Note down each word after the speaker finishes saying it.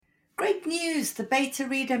Good news! The Beta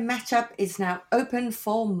Reader Matchup is now open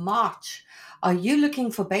for March. Are you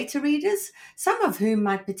looking for beta readers, some of whom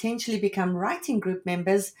might potentially become writing group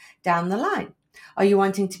members down the line? Are you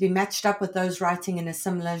wanting to be matched up with those writing in a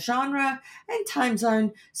similar genre and time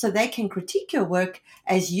zone so they can critique your work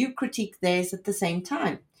as you critique theirs at the same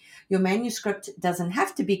time? Your manuscript doesn't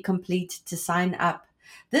have to be complete to sign up.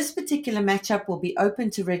 This particular matchup will be open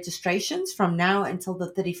to registrations from now until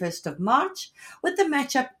the 31st of March, with the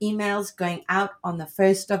matchup emails going out on the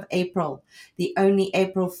 1st of April. The only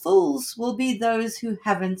April Fools will be those who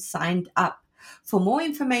haven't signed up. For more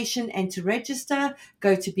information and to register,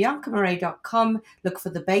 go to biancamarais.com, look for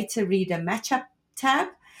the Beta Reader Matchup tab,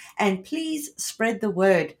 and please spread the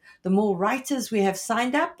word. The more writers we have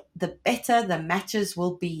signed up, the better the matches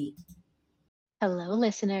will be. Hello,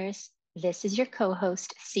 listeners. This is your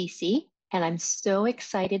co-host, Cece, and I'm so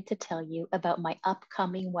excited to tell you about my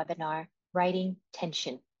upcoming webinar, Writing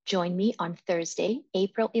Tension. Join me on Thursday,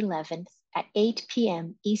 April 11th at 8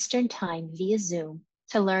 p.m. Eastern Time via Zoom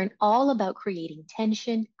to learn all about creating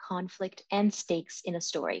tension, conflict, and stakes in a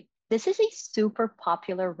story. This is a super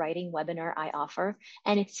popular writing webinar I offer,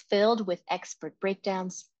 and it's filled with expert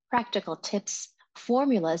breakdowns, practical tips,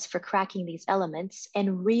 formulas for cracking these elements,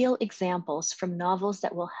 and real examples from novels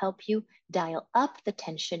that will help you dial up the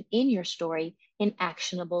tension in your story in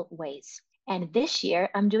actionable ways. And this year,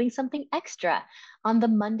 I'm doing something extra. On the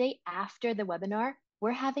Monday after the webinar,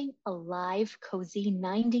 we're having a live, cozy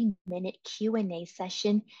 90-minute Q&A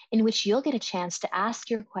session in which you'll get a chance to ask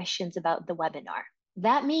your questions about the webinar.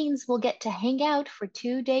 That means we'll get to hang out for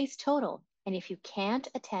 2 days total. And if you can't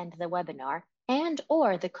attend the webinar,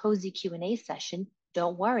 and/or the cozy Q&A session,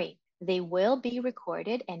 don't worry. They will be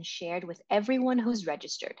recorded and shared with everyone who's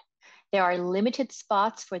registered. There are limited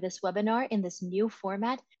spots for this webinar in this new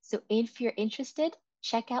format, so if you're interested,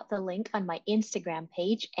 check out the link on my Instagram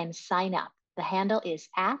page and sign up. The handle is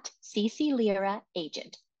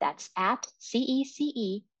 @CeCelyra_agent. That's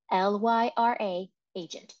 @CeCelyra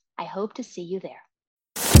agent. I hope to see you there.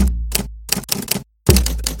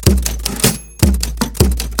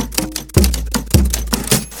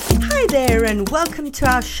 Hi there, and welcome to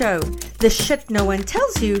our show, The Shit No One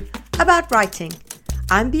Tells You About Writing.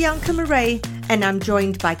 I'm Bianca Marais, and I'm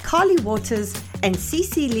joined by Carly Waters and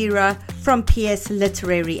Cece Lira from PS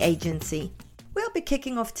Literary Agency. We'll be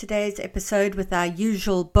kicking off today's episode with our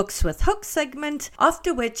usual Books with Hooks segment,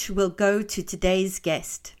 after which we'll go to today's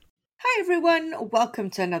guest. Hi everyone, welcome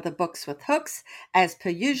to another Books with Hooks. As per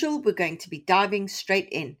usual, we're going to be diving straight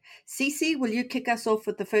in. Cece, will you kick us off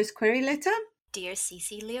with the first query letter? Dear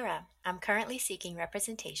Cece Lira, I'm currently seeking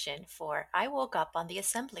representation for I Woke Up on the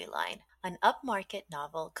Assembly Line, an upmarket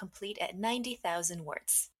novel complete at 90,000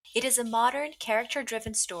 words. It is a modern,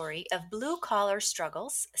 character-driven story of blue-collar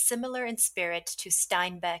struggles, similar in spirit to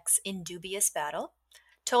Steinbeck's In Dubious Battle,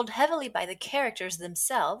 told heavily by the characters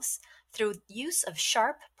themselves through use of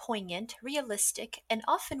sharp, poignant, realistic, and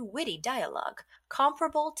often witty dialogue,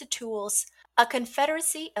 comparable to Toole's A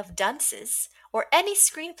Confederacy of Dunces, or any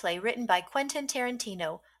screenplay written by Quentin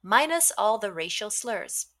Tarantino, minus all the racial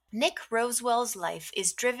slurs. Nick Rosewell's life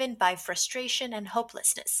is driven by frustration and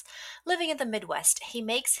hopelessness. Living in the Midwest, he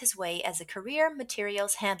makes his way as a career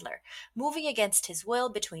materials handler, moving against his will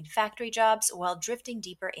between factory jobs while drifting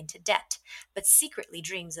deeper into debt, but secretly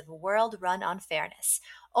dreams of a world run on fairness,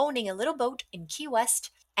 owning a little boat in Key West,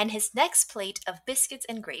 and his next plate of biscuits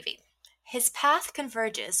and gravy. His path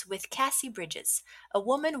converges with Cassie Bridges, a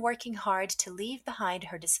woman working hard to leave behind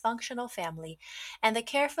her dysfunctional family and the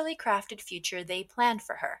carefully crafted future they planned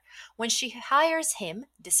for her, when she hires him,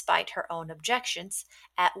 despite her own objections,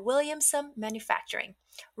 at Williamson Manufacturing,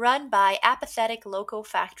 run by apathetic local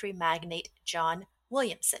factory magnate John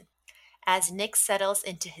Williamson. As Nick settles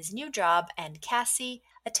into his new job and Cassie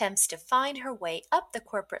attempts to find her way up the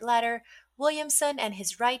corporate ladder, Williamson and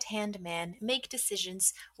his right-hand man make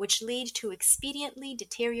decisions which lead to expediently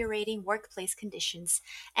deteriorating workplace conditions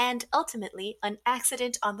and, ultimately, an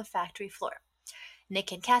accident on the factory floor.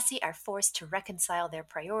 Nick and Cassie are forced to reconcile their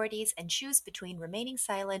priorities and choose between remaining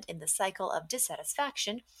silent in the cycle of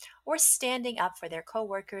dissatisfaction or standing up for their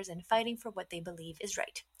co-workers and fighting for what they believe is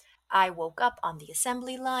right. I Woke Up on the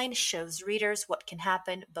Assembly Line shows readers what can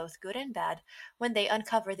happen, both good and bad, when they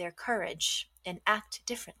uncover their courage and act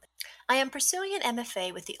differently. I am pursuing an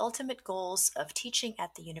MFA with the ultimate goals of teaching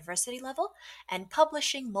at the university level and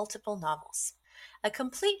publishing multiple novels. A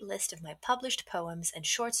complete list of my published poems and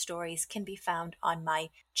short stories can be found on my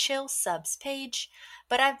Chill Subs page,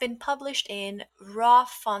 but I've been published in Raw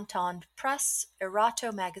Fontaine Press,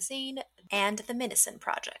 Erato Magazine, and the Minison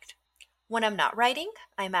Project. When I'm not writing,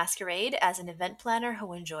 I masquerade as an event planner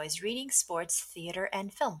who enjoys reading, sports, theater,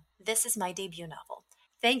 and film. This is my debut novel.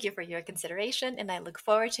 Thank you for your consideration, and I look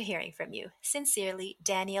forward to hearing from you. Sincerely,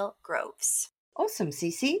 Daniel Groves. Awesome,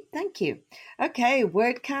 Cece. Thank you. Okay,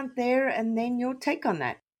 word count there, and then your take on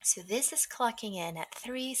that. So this is clocking in at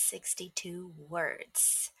 362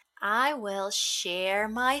 words. I will share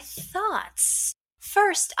my thoughts.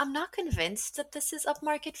 First, I'm not convinced that this is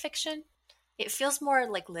upmarket fiction. It feels more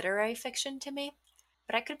like literary fiction to me,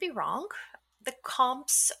 but I could be wrong. The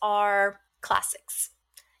comps are classics.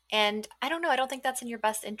 And I don't know, I don't think that's in your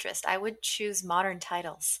best interest. I would choose modern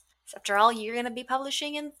titles. So after all, you're going to be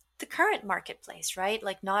publishing in the current marketplace, right?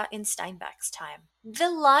 Like not in Steinbeck's time.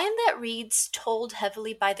 The line that reads, told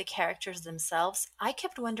heavily by the characters themselves, I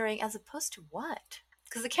kept wondering, as opposed to what?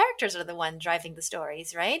 Because the characters are the one driving the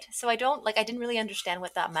stories, right? So I didn't really understand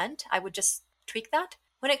what that meant. I would just tweak that.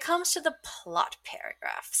 When it comes to the plot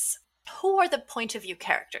paragraphs, who are the point of view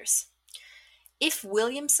characters? If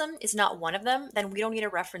Williamson is not one of them, then we don't need a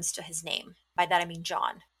reference to his name. By that I mean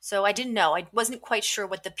John. So I didn't know. I wasn't quite sure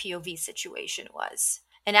what the POV situation was.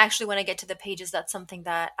 And actually, when I get to the pages, that's something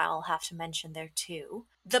that I'll have to mention there too.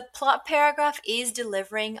 The plot paragraph is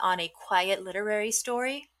delivering on a quiet literary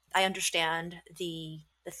story. I understand the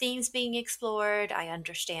themes being explored. I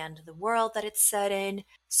understand the world that it's set in.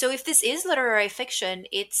 So if this is literary fiction,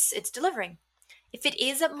 it's delivering. If it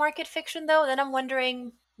is upmarket fiction, though, then I'm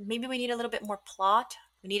wondering, maybe we need a little bit more plot.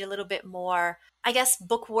 We need a little bit more, I guess,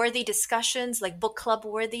 book-worthy discussions, like book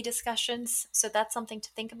club-worthy discussions. So that's something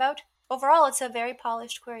to think about. Overall, it's a very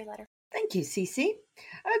polished query letter. Thank you, Cece.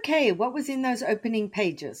 Okay, what was in those opening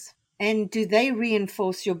pages? And do they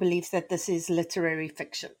reinforce your belief that this is literary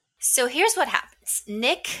fiction? So here's what happens.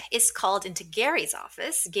 Nick is called into Gary's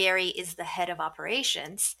office. Gary is the head of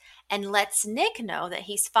operations and lets Nick know that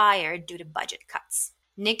he's fired due to budget cuts.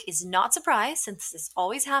 Nick is not surprised since this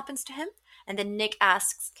always happens to him. And then Nick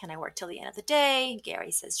asks, can I work till the end of the day?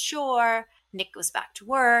 Gary says, sure. Nick goes back to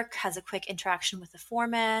work, has a quick interaction with the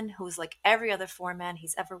foreman, who's like every other foreman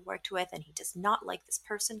he's ever worked with, and he does not like this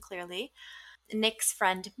person, clearly. Nick's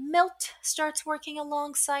friend Milt starts working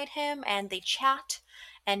alongside him, and they chat.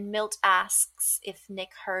 And Milt asks if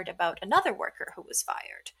Nick heard about another worker who was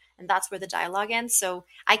fired. And that's where the dialogue ends. So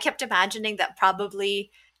I kept imagining that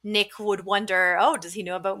probably Nick would wonder, oh, does he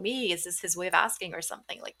know about me? Is this his way of asking or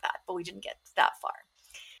something like that? But we didn't get that far.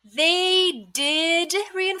 They did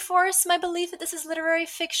reinforce my belief that this is literary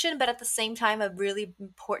fiction, but at the same time, a really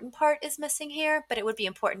important part is missing here. But it would be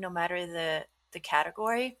important no matter the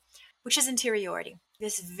category, which is interiority.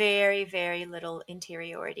 There's very, very little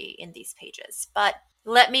interiority in these pages. But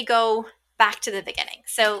let me go back to the beginning.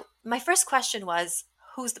 So my first question was,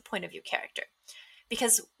 who's the point of view character?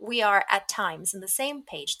 Because we are at times in the same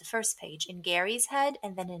page, the first page, in Gary's head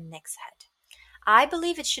and then in Nick's head. I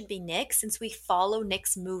believe it should be Nick since we follow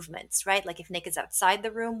Nick's movements, right? Like if Nick is outside the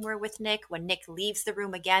room, we're with Nick. When Nick leaves the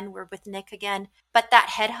room again, we're with Nick again. But that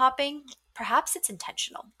head hopping, perhaps it's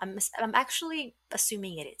intentional. I'm actually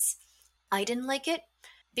assuming it is. I didn't like it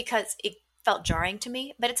because it felt jarring to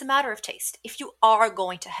me, but it's a matter of taste. If you are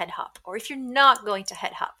going to head hop or if you're not going to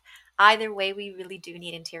head hop, either way, we really do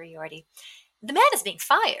need interiority. The man is being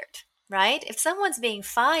fired, right? If someone's being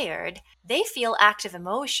fired, they feel active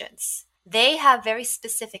emotions. They have very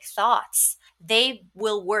specific thoughts. They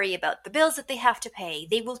will worry about the bills that they have to pay.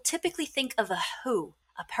 They will typically think of a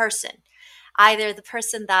person, either the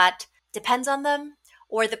person that depends on them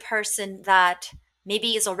or the person that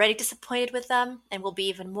maybe is already disappointed with them and will be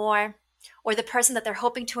even more, or the person that they're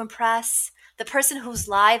hoping to impress, the person whose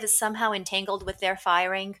life is somehow entangled with their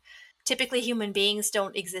firing. Typically, human beings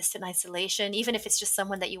don't exist in isolation. Even if it's just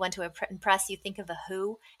someone that you want to impress, you think of a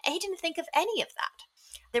who, and he didn't think of any of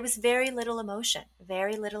that. There was very little emotion,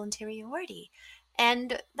 very little interiority.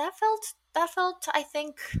 And that felt, I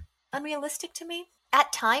think, unrealistic to me.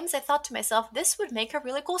 At times, I thought to myself, this would make a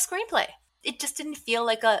really cool screenplay. It just didn't feel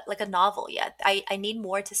like a novel yet. I need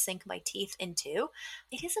more to sink my teeth into.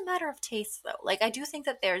 It is a matter of taste, though. Like, I do think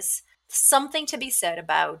that there's something to be said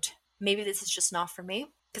about maybe this is just not for me,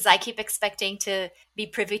 because I keep expecting to be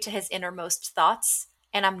privy to his innermost thoughts,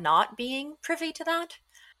 and I'm not being privy to that.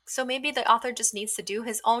 So maybe the author just needs to do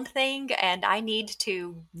his own thing, and I need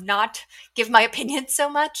to not give my opinion so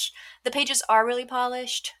much. The pages are really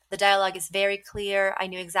polished. The dialogue is very clear. I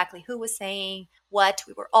knew exactly who was saying what.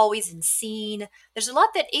 We were always in scene. There's a lot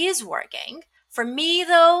that is working. For me,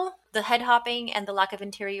 though, the head hopping and the lack of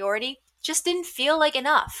interiority just didn't feel like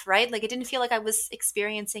enough, right? Like it didn't feel like I was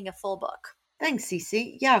experiencing a full book. Thanks,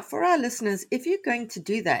 Cece. Yeah, for our listeners, if you're going to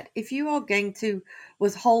do that, if you are going to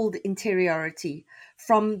withhold interiority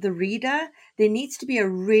from the reader, there needs to be a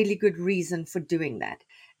really good reason for doing that,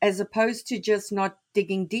 as opposed to just not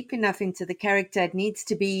digging deep enough into the character. It needs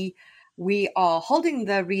to be we are holding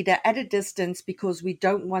the reader at a distance because we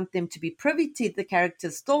don't want them to be privy to the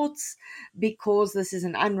character's thoughts, because this is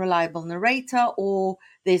an unreliable narrator, or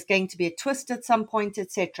there's going to be a twist at some point,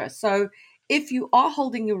 etc. So if you are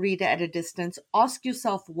holding your reader at a distance, ask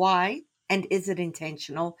yourself why, and is it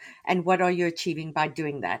intentional, and what are you achieving by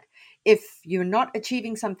doing that? If you're not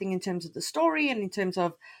achieving something in terms of the story and in terms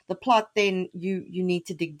of the plot, then you need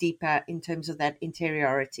to dig deeper in terms of that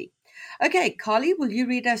interiority. Okay, Carly, will you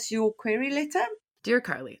read us your query letter? Dear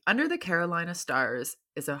Carly, Under the Carolina Stars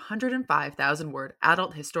is a 105,000-word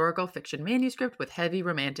adult historical fiction manuscript with heavy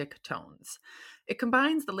romantic tones. It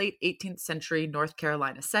combines the late 18th century North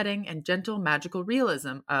Carolina setting and gentle magical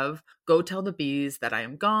realism of Go Tell the Bees That I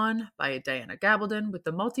Am Gone by Diana Gabaldon with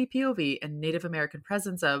the multi-POV and Native American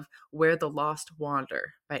presence of Where the Lost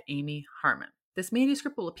Wander by Amy Harmon. This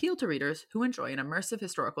manuscript will appeal to readers who enjoy an immersive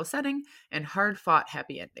historical setting and hard-fought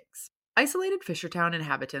happy endings. Isolated Fishertown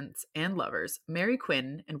inhabitants and lovers, Mary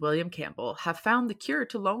Quinn and William Campbell, have found the cure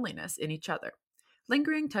to loneliness in each other.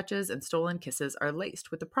 Lingering touches and stolen kisses are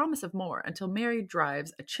laced with the promise of more until Mary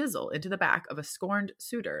drives a chisel into the back of a scorned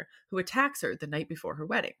suitor who attacks her the night before her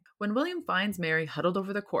wedding. When William finds Mary huddled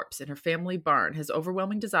over the corpse in her family barn, his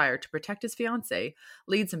overwhelming desire to protect his fiancée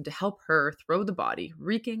leads him to help her throw the body,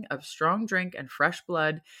 reeking of strong drink and fresh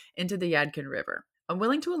blood, into the Yadkin River.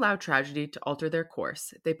 Unwilling to allow tragedy to alter their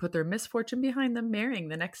course, they put their misfortune behind them, marrying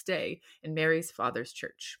the next day in Mary's father's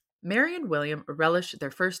church. Mary and William relish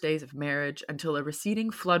their first days of marriage until a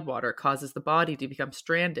receding floodwater causes the body to become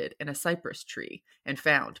stranded in a cypress tree and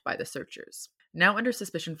found by the searchers. Now under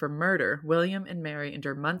suspicion for murder, William and Mary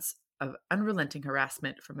endure months of unrelenting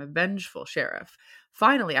harassment from a vengeful sheriff.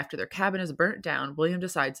 Finally, after their cabin is burnt down, William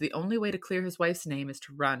decides the only way to clear his wife's name is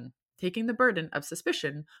to run, taking the burden of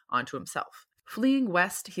suspicion onto himself. Fleeing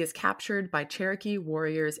west, he is captured by Cherokee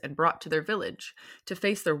warriors and brought to their village to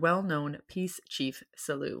face their well-known peace chief,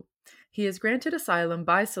 Salu. He is granted asylum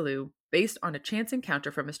by Salu based on a chance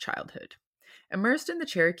encounter from his childhood. Immersed in the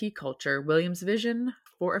Cherokee culture, William's vision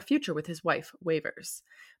for a future with his wife wavers.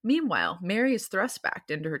 Meanwhile, Mary is thrust back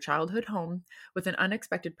into her childhood home with an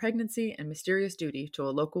unexpected pregnancy and mysterious duty to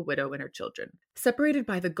a local widow and her children. Separated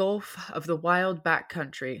by the gulf of the wild back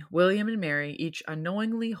country, William and Mary each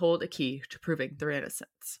unknowingly hold a key to proving their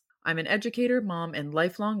innocence. I'm an educator, mom, and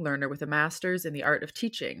lifelong learner with a master's in the art of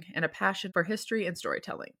teaching and a passion for history and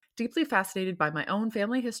storytelling. Deeply fascinated by my own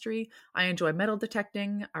family history, I enjoy metal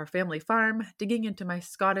detecting, our family farm, digging into my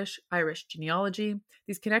Scottish-Irish genealogy.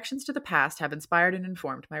 These connections to the past have inspired and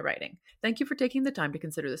informed my writing. Thank you for taking the time to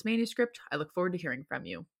consider this manuscript. I look forward to hearing from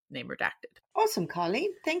you. Name redacted. Awesome, Carly.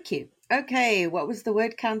 Thank you. Okay, what was the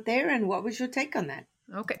word count there, and what was your take on that?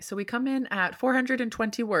 Okay, so we come in at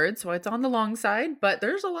 420 words, so it's on the long side, but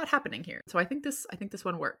there's a lot happening here. So I think this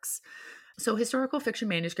one works. So historical fiction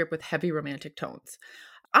manuscript with heavy romantic tones.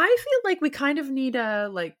 I feel like we kind of need a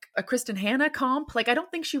Kristen Hanna comp. I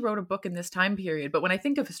don't think she wrote a book in this time period, but when I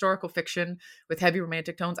think of historical fiction with heavy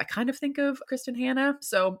romantic tones, I kind of think of Kristen Hanna.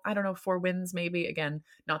 So I don't know, Four Winds maybe, again,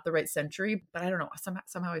 not the right century, but I don't know.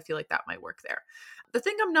 Somehow I feel like that might work there. The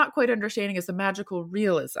thing I'm not quite understanding is the magical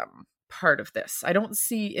realism part of this. I don't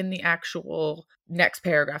see in the actual next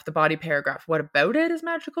paragraph, the body paragraph, what about it is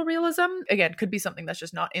magical realism. Again, could be something that's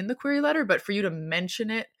just not in the query letter, but for you to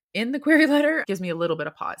mention it in the query letter gives me a little bit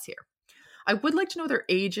of pause here. I would like to know their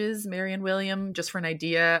ages, Mary and William, just for an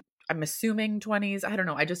idea. I'm assuming 20s. I don't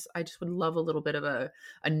know. I just would love a little bit of a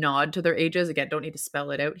nod to their ages. Again, don't need to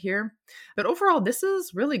spell it out here. But overall, this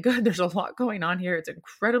is really good. There's a lot going on here. It's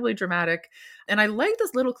incredibly dramatic. And I like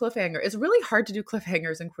this little cliffhanger. It's really hard to do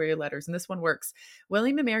cliffhangers in query letters, and this one works.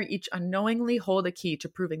 William and Mary each unknowingly hold a key to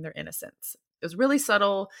proving their innocence. It was really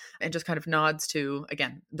subtle and just kind of nods to,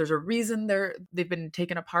 again, there's a reason they've been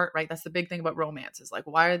taken apart, right? That's the big thing about romance is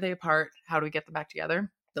why are they apart? How do we get them back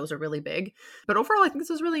together? Those are really big. But overall, I think this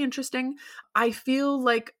is really interesting. I feel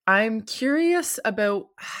like I'm curious about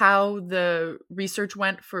how the research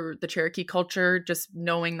went for the Cherokee culture, just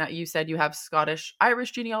knowing that you said you have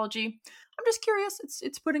Scottish-Irish genealogy. I'm just curious.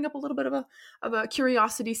 It's putting up a little bit of a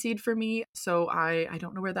curiosity seed for me. So I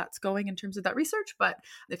don't know where that's going in terms of that research, but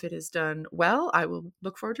if it is done well, I will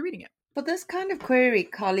look forward to reading it. For this kind of query,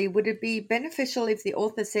 Carly, would it be beneficial if the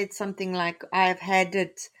author said something like, I've had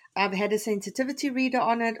a sensitivity reader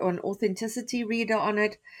on it or an authenticity reader on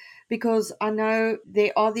it, because I know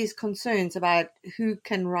there are these concerns about who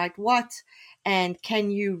can write what, and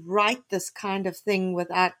can you write this kind of thing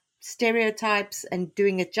without stereotypes and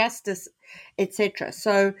doing it justice, etc.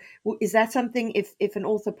 So is that something, if an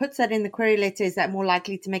author puts that in the query letter, is that more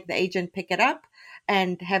likely to make the agent pick it up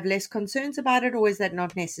and have less concerns about it, or is that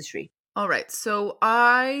not necessary? All right. So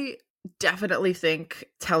I definitely think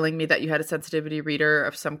telling me that you had a sensitivity reader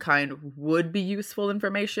of some kind would be useful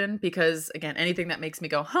information, because again, anything that makes me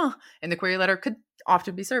go, in the query letter could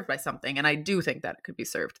often be served by something. And I do think that it could be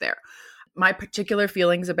served there. My particular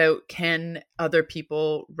feelings about, can other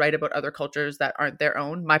people write about other cultures that aren't their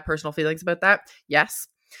own? My personal feelings about that, yes.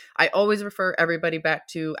 I always refer everybody back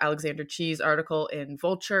to Alexander Chi's article in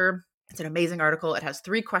Vulture. It's an amazing article. It has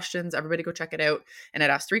 3 questions. Everybody go check it out. And it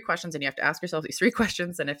asks 3 questions, and you have to ask yourself these 3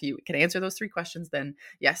 questions. And if you can answer those 3 questions, then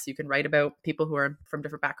yes, you can write about people who are from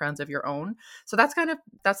different backgrounds of your own. So that's the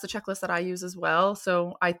checklist that I use as well.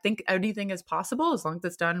 So I think anything is possible as long as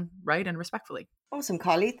it's done right and respectfully. Awesome,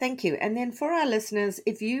 Carly. Thank you. And then for our listeners,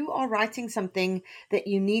 if you are writing something that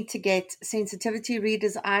you need to get sensitivity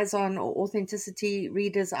readers' eyes on or authenticity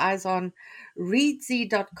readers' eyes on,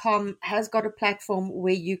 Readsy.com has got a platform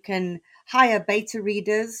where you can hire beta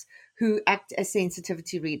readers who act as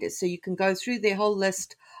sensitivity readers. So you can go through their whole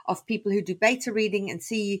list of people who do beta reading and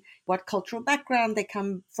see what cultural background they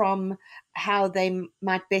come from, how they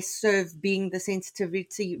might best serve being the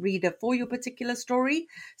sensitivity reader for your particular story.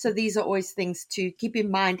 So these are always things to keep in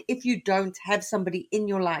mind if you don't have somebody in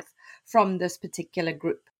your life from this particular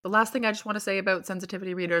group. The last thing I just want to say about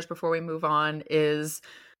sensitivity readers before we move on is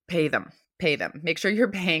pay them. Pay them. Make sure you're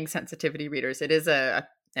paying sensitivity readers. It is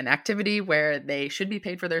an activity where they should be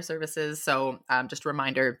paid for their services. So just a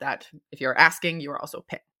reminder that if you're asking, you are also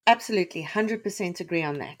paying. Absolutely, 100% agree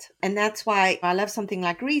on that. And that's why I love something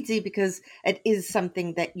like Readsy, because it is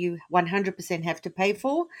something that you 100% have to pay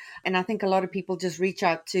for. And I think a lot of people just reach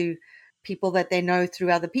out to people that they know through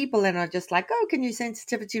other people and are just like, oh, can you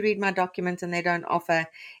sensitivity read my document? And they don't offer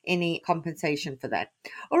any compensation for that.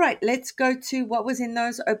 All right, let's go to what was in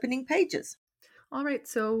those opening pages. All right,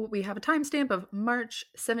 so we have a timestamp of March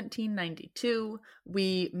 1792.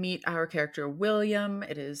 We meet our character William.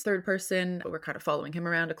 It is third person. We're kind of following him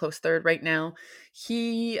around, a close third right now.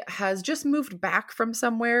 He has just moved back from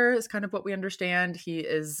somewhere, is kind of what we understand. He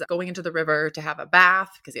is going into the river to have a bath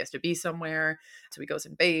because he has to be somewhere. So he goes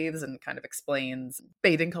and bathes and kind of explains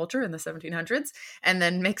bathing culture in the 1700s, and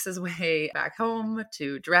then makes his way back home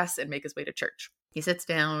to dress and make his way to church. He sits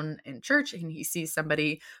down in church and he sees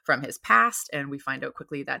somebody from his past, and we find out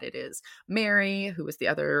quickly that it is Mary, who is the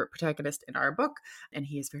other protagonist in our book, and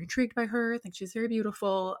he is very intrigued by her, thinks she's very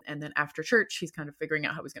beautiful. And then after church, he's kind of figuring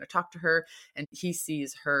out how he's going to talk to her, and he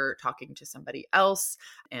sees her talking to somebody else.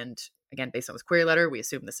 And again, based on this query letter, we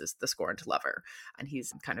assume this is the scorned lover, and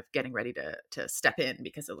he's kind of getting ready to step in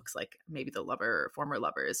because it looks like maybe the lover, former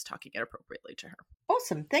lover, is talking inappropriately to her.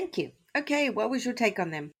 Awesome. Thank you. Okay. What was your take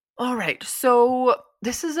on them? All right. So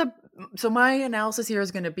my analysis here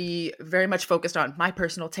is going to be very much focused on my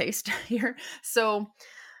personal taste here. So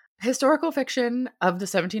historical fiction of the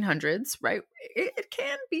 1700s, right? It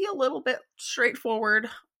can be a little bit straightforward.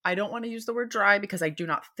 I don't want to use the word dry because I do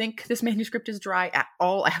not think this manuscript is dry at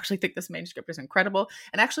all. I actually think this manuscript is incredible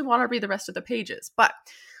and actually want to read the rest of the pages. But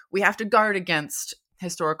we have to guard against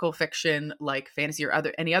historical fiction like fantasy or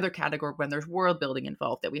any other category when there's world building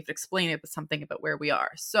involved, that we have to explain something about where we are.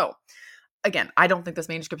 So again, I don't think this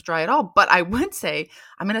manuscript's dry at all, but I would say,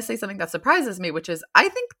 I'm going to say something that surprises me, which is I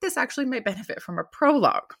think this actually might benefit from a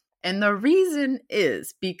prologue. And the reason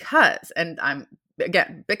is because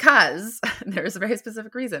there's a very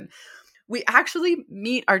specific reason. We actually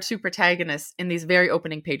meet our two protagonists in these very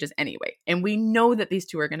opening pages anyway, and we know that these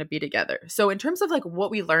two are going to be together. So in terms of like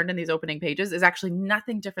what we learned in these opening pages is actually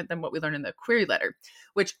nothing different than what we learned in the query letter,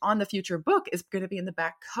 which on the future book is going to be in the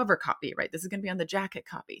back cover copy, right? This is going to be on the jacket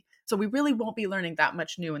copy. So we really won't be learning that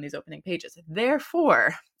much new in these opening pages.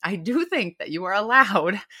 Therefore, I do think that you are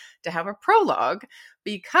allowed to have a prologue,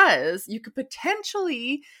 because you could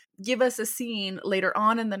potentially give us a scene later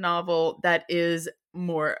on in the novel that is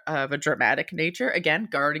more of a dramatic nature, again,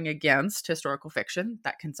 guarding against historical fiction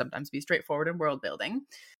that can sometimes be straightforward in world building,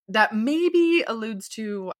 that maybe alludes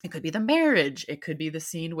to, it could be the marriage, it could be the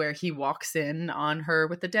scene where he walks in on her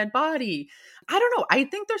with the dead body. I don't know. I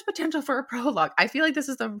think there's potential for a prologue. I feel like this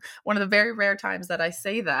is one of the very rare times that I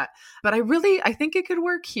say that, but I think it could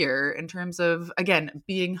work here in terms of, again,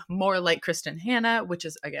 being more like Kristen Hanna, which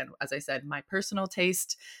is, again, as I said, my personal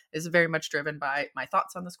taste is very much driven by my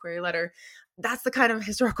thoughts on this query letter. That's the kind of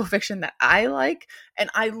historical fiction that I like.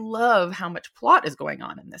 And I love how much plot is going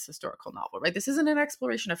on in this historical novel, right? This isn't an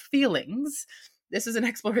exploration of feelings. This is an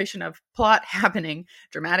exploration of plot happening,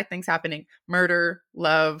 dramatic things happening, murder,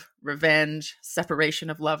 love, revenge,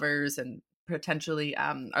 separation of lovers, and potentially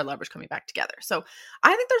our lovers coming back together. So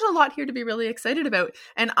I think there's a lot here to be really excited about.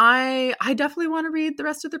 And I definitely want to read the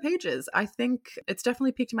rest of the pages. I think it's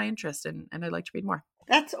definitely piqued my interest and I'd like to read more.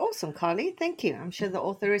 That's awesome, Carly. Thank you. I'm sure the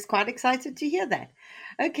author is quite excited to hear that.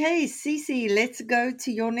 Okay, Cece, let's go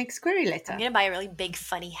to your next query letter. I'm going to buy a really big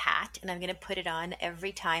funny hat and I'm going to put it on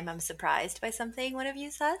every time I'm surprised by something one of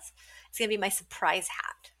you says. It's going to be my surprise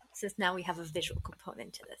hat, since now we have a visual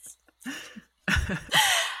component to this.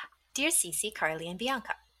 Dear Cece, Carly, and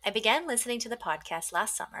Bianca, I began listening to the podcast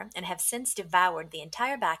last summer and have since devoured the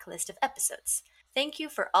entire backlist of episodes. Thank you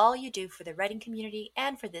for all you do for the writing community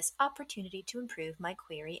and for this opportunity to improve my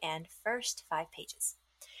query and first 5 pages.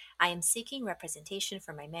 I am seeking representation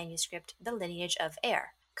for my manuscript, The Lineage of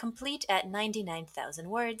Air. Complete at 99,000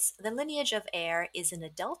 words, The Lineage of Air is an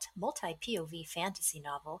adult multi-POV fantasy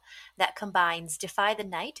novel that combines Defy the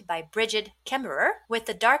Night by Brigid Kemmerer with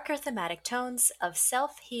the darker thematic tones of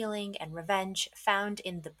self-healing and revenge found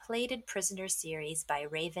in the Plated Prisoner series by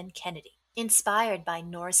Raven Kennedy. Inspired by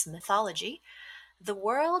Norse mythology, the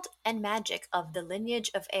world and magic of The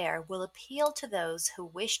Lineage of Air will appeal to those who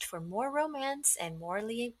wished for more romance and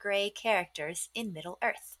morally gray characters in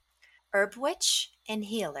Middle-earth. Herb witch and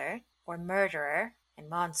healer, or murderer and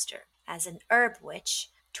monster. As an herb witch,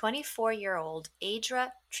 24-year-old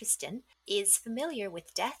Aedra Tristan is familiar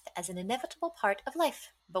with death as an inevitable part of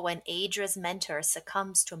life. But when Aedra's mentor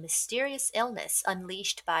succumbs to a mysterious illness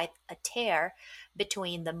unleashed by a tear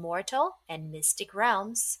between the mortal and mystic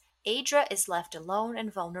realms, Aedra is left alone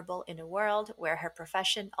and vulnerable in a world where her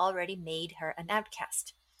profession already made her an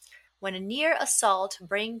outcast. When a near assault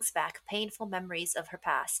brings back painful memories of her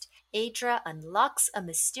past, Aedra unlocks a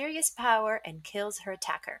mysterious power and kills her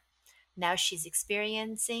attacker. Now she's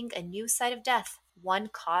experiencing a new side of death, one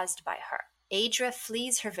caused by her. Aedra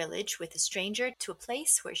flees her village with a stranger to a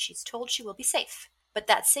place where she's told she will be safe. But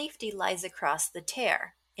that safety lies across the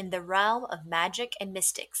tear, in the realm of magic and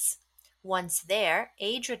mystics. Once there,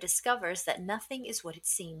 Aedra discovers that nothing is what it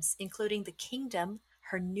seems, including the kingdom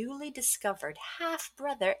her newly discovered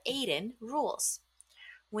half-brother Aiden rules.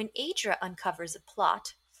 When Aedra uncovers a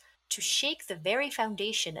plot to shake the very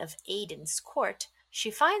foundation of Aiden's court,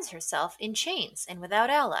 she finds herself in chains and without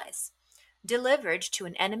allies. Delivered to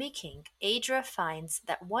an enemy king, Aedra finds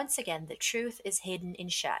that once again the truth is hidden in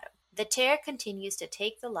shadow. The tear continues to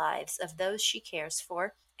take the lives of those she cares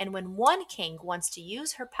for, and when one king wants to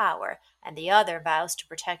use her power and the other vows to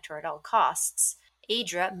protect her at all costs,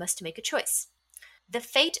 Aedra must make a choice. The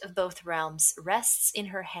fate of both realms rests in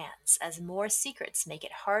her hands, as more secrets make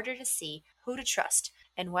it harder to see who to trust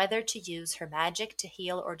and whether to use her magic to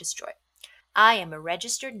heal or destroy. I am a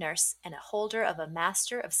registered nurse and a holder of a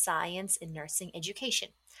Master of Science in Nursing Education.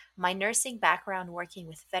 My nursing background working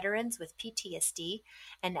with veterans with PTSD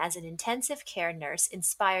and as an intensive care nurse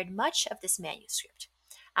inspired much of this manuscript.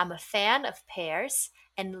 I'm a fan of pears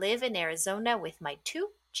and live in Arizona with my 2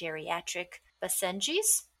 geriatric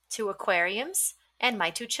Basenjis, 2 aquariums, and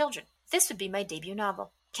my 2 children. This would be my debut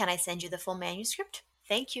novel. Can I send you the full manuscript?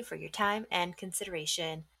 Thank you for your time and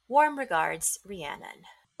consideration. Warm regards, Rhiannon.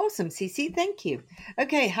 Awesome, Cece. Thank you.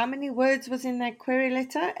 Okay, how many words was in that query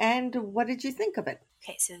letter and what did you think of it?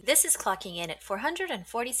 Okay, so this is clocking in at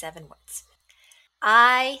 447 words.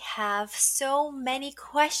 I have so many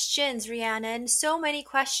questions, Rhiannon, so many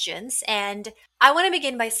questions. And I want to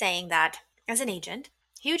begin by saying that as an agent,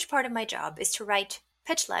 a huge part of my job is to write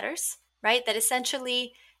pitch letters, right? That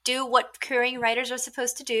essentially do what querying writers are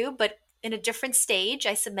supposed to do, but in a different stage.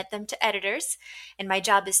 I submit them to editors. And my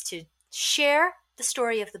job is to share the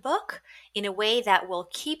story of the book in a way that will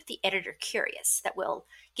keep the editor curious, that will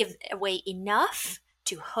give away enough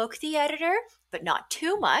to hook the editor, but not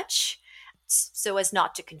too much, so as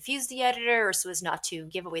not to confuse the editor or so as not to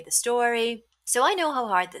give away the story. So I know how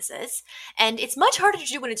hard this is, and it's much harder to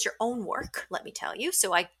do when it's your own work, let me tell you.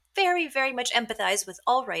 So I very, very much empathize with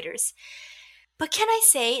all writers. But can I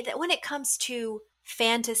say that when it comes to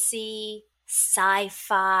fantasy,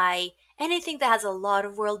 sci-fi, anything that has a lot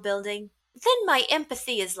of world building, then my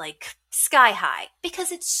empathy is like sky high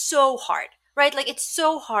because it's so hard. Right? Like it's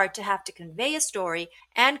so hard to have to convey a story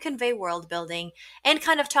and convey world building and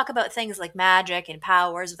kind of talk about things like magic and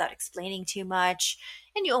powers without explaining too much.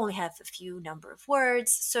 And you only have a few number of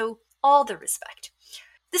words. So all the respect.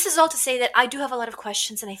 This is all to say that I do have a lot of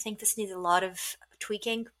questions and I think this needs a lot of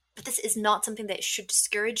tweaking, but this is not something that should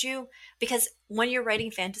discourage you because when you're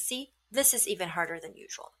writing fantasy, this is even harder than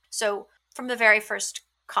usual. So from the very first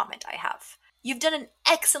comment I have, you've done an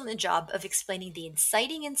excellent job of explaining the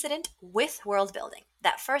inciting incident with world building.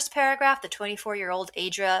 That first paragraph, the 24-year-old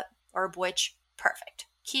Aedra Herb Witch, perfect.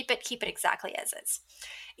 Keep it exactly as is.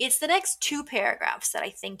 It's the next 2 paragraphs that I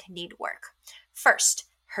think need work. First,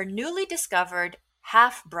 her newly discovered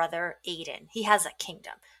half-brother Aiden. He has a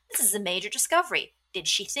kingdom. This is a major discovery. Did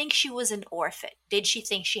she think she was an orphan? Did she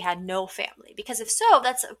think she had no family? Because if so,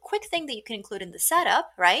 that's a quick thing that you can include in the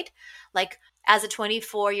setup, right? Like, as a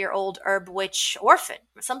 24-year-old herb witch orphan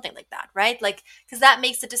or something like that, right? Like, because that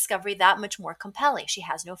makes the discovery that much more compelling. She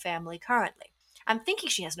has no family currently. I'm thinking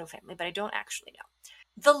she has no family, but I don't actually know.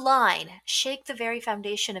 The line, shake the very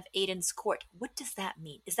foundation of Aiden's court. What does that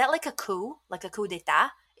mean? Is that like a coup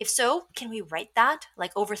d'etat? If so, can we write that?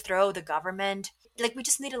 Like overthrow the government? Like we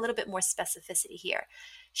just need a little bit more specificity here.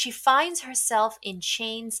 She finds herself in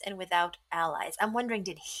chains and without allies. I'm wondering,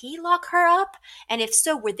 did he lock her up? And if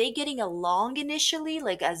so, were they getting along initially,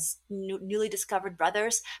 like as newly discovered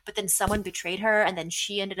brothers, but then someone betrayed her and then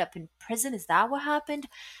she ended up in prison? Is that what happened?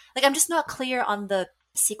 Like, I'm just not clear on the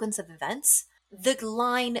sequence of events. The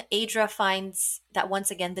line, Adra finds that once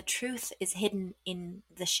again the truth is hidden in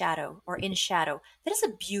the shadow or in shadow. That is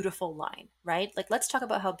a beautiful line, right? Like, let's talk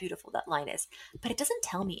about how beautiful that line is. But it doesn't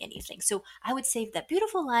tell me anything. So I would save that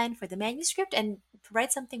beautiful line for the manuscript and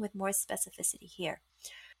write something with more specificity here.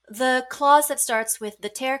 The clause that starts with, the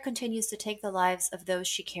tear continues to take the lives of those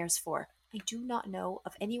she cares for. I do not know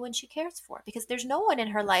of anyone she cares for because there's no one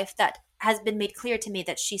in her life that has been made clear to me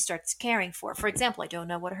that she starts caring for. For example, I don't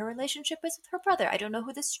know what her relationship is with her brother. I don't know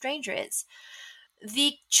who this stranger is.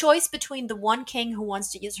 The choice between the one king who wants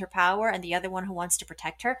to use her power and the other one who wants to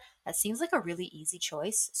protect her, that seems like a really easy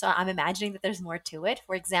choice. So I'm imagining that there's more to it.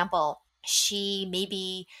 For example, she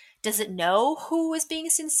maybe doesn't know who is being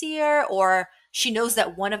sincere, or she knows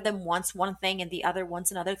that one of them wants one thing and the other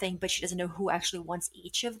wants another thing, but she doesn't know who actually wants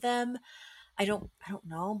each of them. I don't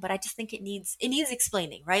know, but I just think it needs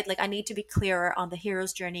explaining, right? Like, I need to be clearer on the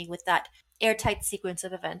hero's journey with that airtight sequence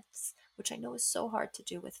of events, which I know is so hard to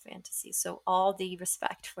do with fantasy. So all the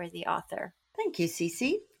respect for the author. Thank you,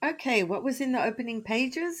 Cece. Okay, what was in the opening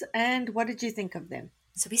pages and what did you think of them?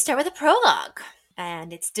 So we start with a prologue,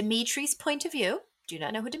 and it's Dimitri's point of view. Do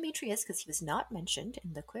not know who Dimitri is because he was not mentioned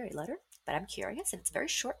in the query letter, but I'm curious, and it's a very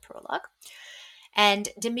short prologue. And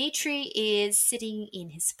Dimitri is sitting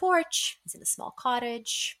in his porch. He's in a small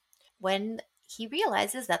cottage when he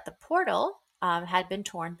realizes that the portal had been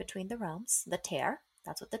torn between the realms, the tear.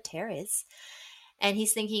 That's what the tear is. And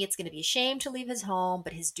he's thinking it's going to be a shame to leave his home,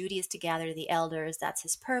 but his duty is to gather the elders. That's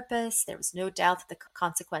his purpose. There was no doubt that the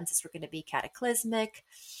consequences were going to be cataclysmic.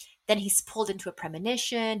 Then he's pulled into a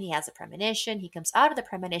premonition. He has a premonition. He comes out of the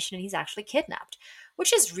premonition and he's actually kidnapped,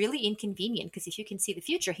 which is really inconvenient because if you can see the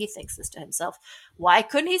future, he thinks this to himself, why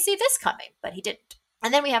couldn't he see this coming? But he didn't.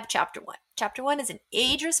 And then we have chapter 1. Chapter 1 is an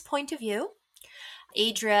Adra's point of view.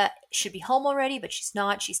 Adra should be home already, but she's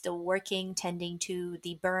not. She's still working, tending to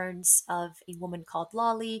the burns of a woman called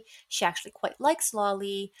Lolly. She actually quite likes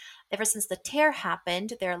Lolly. Ever since the tear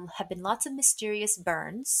happened, there have been lots of mysterious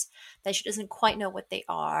burns that she doesn't quite know what they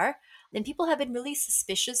are. And people have been really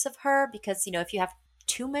suspicious of her because, if you have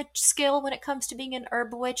too much skill when it comes to being an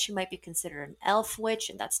herb witch, you might be considered an elf witch,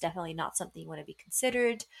 and that's definitely not something you want to be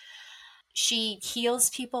considered. She heals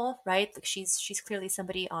people, right? Like she's clearly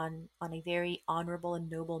somebody on a very honorable and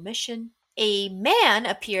noble mission. A man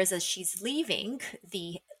appears as she's leaving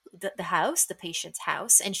the house, the patient's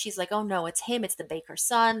house, and she's like, oh no, it's him, it's the baker's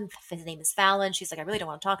son. His name is Fallon. She's like, I really don't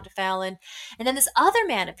want to talk to Fallon. And then this other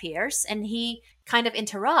man appears and he kind of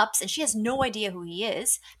interrupts, and she has no idea who he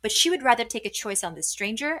is, but she would rather take a choice on this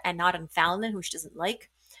stranger and not on Fallon, who she doesn't like.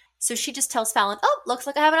 So she just tells Fallon, oh, looks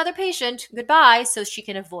like I have another patient. Goodbye, so she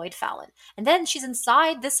can avoid Fallon. And then she's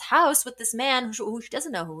inside this house with this man who she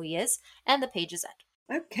doesn't know who he is, and the pages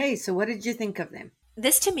end. Okay, so what did you think of them?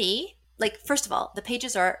 This, to me, first of all, the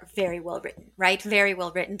pages are very well written, right? Very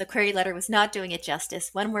well written. The query letter was not doing it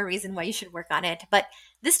justice. One more reason why you should work on it. But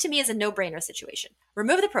this, to me, is a no-brainer situation.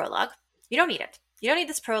 Remove the prologue. You don't need it. You don't need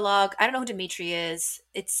this prologue. I don't know who Dimitri is.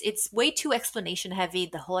 It's way too explanation heavy.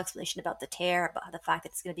 The whole explanation about the tear, about the fact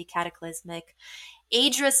that it's going to be cataclysmic.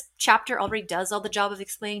 Adra's chapter already does all the job of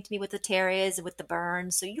explaining to me what the tear is and with the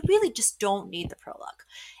burn. So you really just don't need the prologue.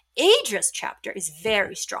 Adra's chapter is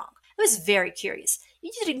very strong. I was very curious.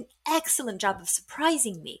 You did an excellent job of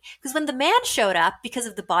surprising me. Because when the man showed up, because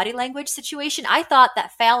of the body language situation, I thought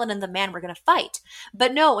that Fallon and the man were going to fight.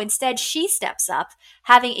 But no, instead she steps up,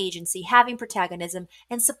 having agency, having protagonism,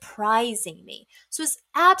 and surprising me. So it's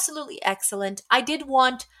absolutely excellent. I did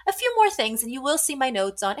want a few more things, and you will see my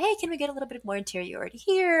notes on, hey, can we get a little bit more interiority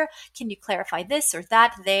here? Can you clarify this or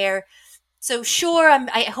that there? So sure,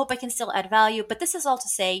 I hope I can still add value, but this is all to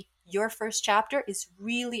say, your first chapter is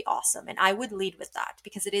really awesome, and I would lead with that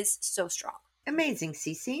because it is so strong. Amazing,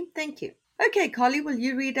 Cece. Thank you. Okay, Carly, will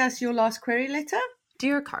you read us your last query letter?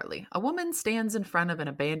 Dear Carly, a woman stands in front of an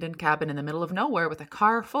abandoned cabin in the middle of nowhere with a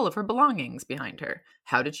car full of her belongings behind her.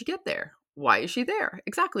 How did she get there? Why is she there?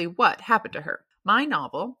 Exactly what happened to her? My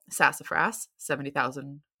novel, Sassafras,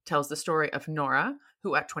 70,000, tells the story of Nora,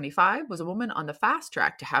 who at 25 was a woman on the fast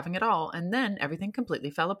track to having it all, and then everything completely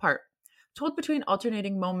fell apart. Told between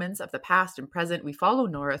alternating moments of the past and present, we follow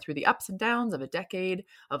Nora through the ups and downs of a decade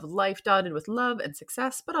of life dotted with love and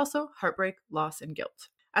success, but also heartbreak, loss, and guilt.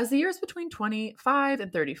 As the years between 25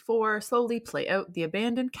 and 34 slowly play out, the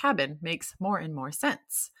abandoned cabin makes more and more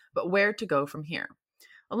sense. But where to go from here?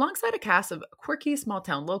 Alongside a cast of quirky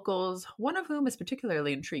small-town locals, one of whom is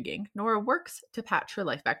particularly intriguing, Nora works to patch her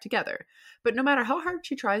life back together. But no matter how hard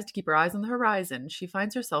she tries to keep her eyes on the horizon, she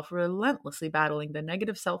finds herself relentlessly battling the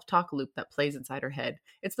negative self-talk loop that plays inside her head.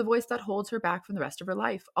 It's the voice that holds her back from the rest of her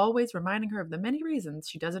life, always reminding her of the many reasons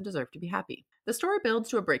she doesn't deserve to be happy. The story builds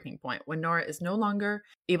to a breaking point when Nora is no longer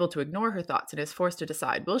able to ignore her thoughts and is forced to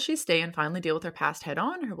decide, will she stay and finally deal with her past head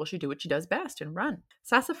on, or will she do what she does best and run?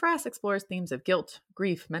 Sassafras explores themes of guilt,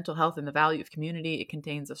 grief, mental health, and the value of community. It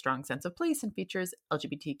contains a strong sense of place and features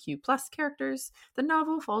LGBTQ+ characters. The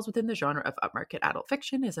novel falls within the genre of upmarket adult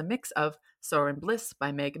fiction, is a mix of Sorrow and Bliss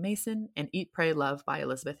by Meg Mason and Eat, Pray, Love by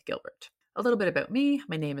Elizabeth Gilbert. A little bit about me.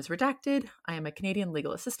 My name is redacted. I am a Canadian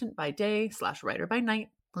legal assistant by day / writer by night,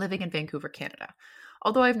 living in Vancouver, Canada.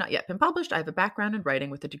 Although I have not yet been published, I have a background in writing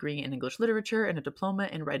with a degree in English literature and a diploma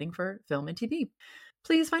in writing for film and TV.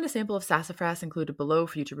 Please find a sample of Sassafras included below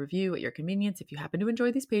for you to review at your convenience. If you happen to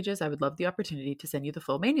enjoy these pages, I would love the opportunity to send you the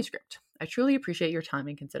full manuscript. I truly appreciate your time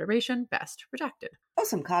and consideration. Best, Redacted.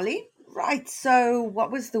 Awesome, Carly. Right, so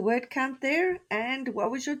what was the word count there, and what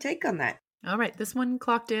was your take on that? All right, this one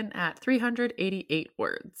clocked in at 388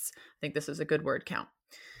 words. I think this is a good word count.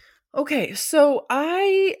 Okay, so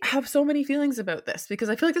I have so many feelings about this because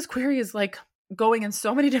I feel like this query is like going in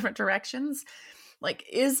so many different directions. Like,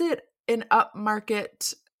 is it an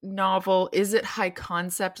upmarket novel? Is it high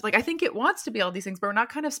concept? Like, I think it wants to be all these things, but we're not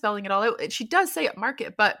kind of spelling it all out. She does say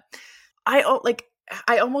upmarket, but I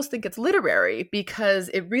almost think it's literary because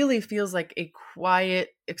it really feels like a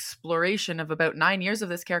quiet exploration of about 9 years of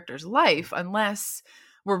this character's life, unless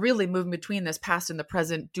we're really moving between this past and the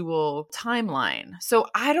present dual timeline. So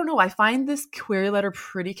I don't know. I find this query letter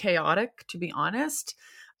pretty chaotic, to be honest.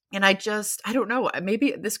 And I don't know.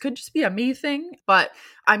 Maybe this could just be a me thing, but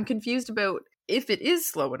I'm confused about if it is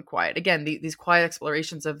slow and quiet. Again, these quiet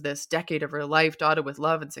explorations of this decade of her life dotted with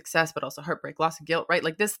love and success, but also heartbreak, loss, and guilt, right?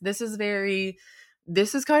 Like this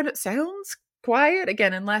is kind of sounds quiet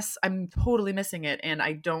again, unless I'm totally missing it and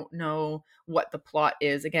I don't know what the plot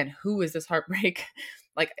is. Again, who is this heartbreak?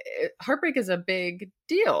 Like, heartbreak is a big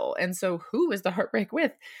deal. And so who is the heartbreak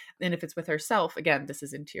with? And if it's with herself, again, this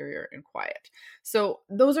is interior and quiet. So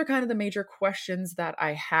those are kind of the major questions that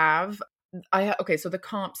I have. Okay, so the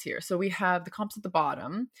comps here. So we have the comps at the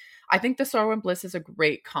bottom. I think the Sorrow and Bliss is a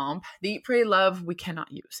great comp. The Eat, Pray, Love we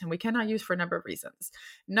cannot use, and we cannot use for a number of reasons.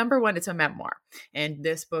 Number one, it's a memoir, and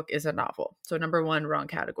this book is a novel. So number one, wrong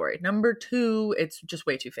category. Number two, it's just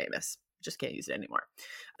way too famous. Just can't use it anymore.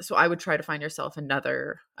 So I would try to find yourself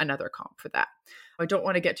another comp for that. I don't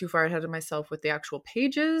want to get too far ahead of myself with the actual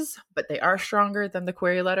pages, but they are stronger than the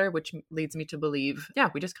query letter, which leads me to believe,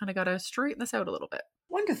 we just kind of got to straighten this out a little bit.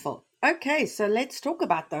 Wonderful. Okay, so let's talk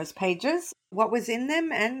about those pages. What was in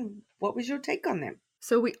them and what was your take on them?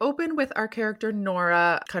 So we open with our character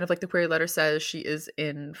Nora, kind of like the query letter says. She is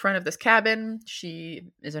in front of this cabin. She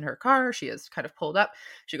is in her car. She is kind of pulled up.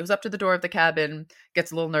 She goes up to the door of the cabin,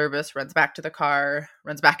 gets a little nervous, runs back to the car,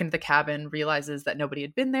 runs back into the cabin, realizes that nobody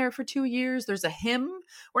had been there for 2 years. There's a hymn.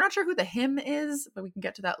 We're not sure who the hymn is, but we can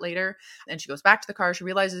get to that later. And she goes back to the car. She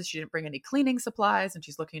realizes she didn't bring any cleaning supplies, and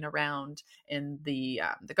she's looking around in the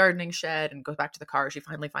gardening shed and goes back to the car. She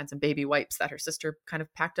finally finds some baby wipes that her sister kind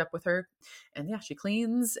of packed up with her. And she cleans,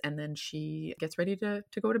 and then she gets ready to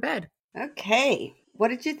go to bed. Okay. What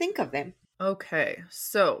did you think of them? Okay.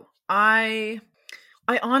 So I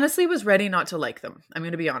honestly was ready not to like them. I'm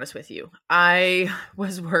going to be honest with you. I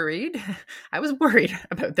was worried. I was worried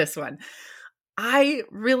about this one. I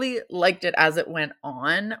really liked it as it went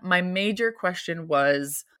on. My major question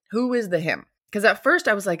was, who is the him? Because at first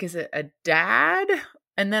I was like, is it a dad?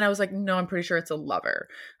 And then I was like, no, I'm pretty sure it's a lover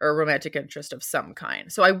or a romantic interest of some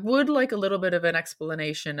kind. So I would like a little bit of an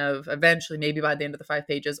explanation of eventually, maybe by the end of the 5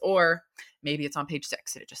 pages, or maybe it's on page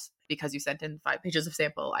 6. It just, because you sent in 5 pages of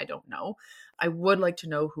sample, I don't know. I would like to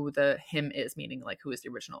know who the him is, meaning like who is the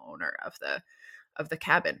original owner of the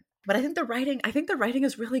cabin. But I think the writing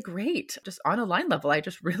is really great. Just on a line level, I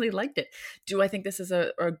just really liked it. Do I think this is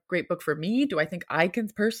a great book for me? Do I think I can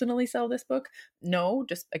personally sell this book? No,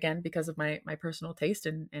 just again, because of my personal taste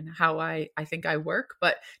and how I think I work.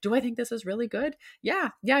 But do I think this is really good? Yeah,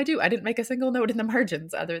 I do. I didn't make a single note in the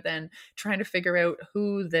margins other than trying to figure out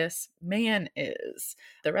who this man is.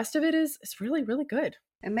 The rest of it is really, really good.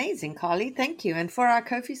 Amazing, Carly. Thank you. And for our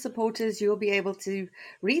Ko-fi supporters, you'll be able to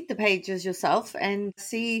read the pages yourself and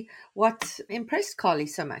see what impressed Carly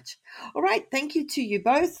so much. All right. Thank you to you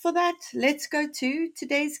both for that. Let's go to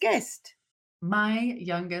today's guest. My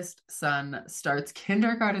youngest son starts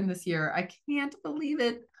kindergarten this year. I can't believe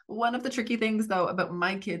it. One of the tricky things, though, about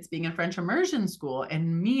my kids being in French immersion school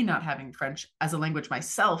and me not having French as a language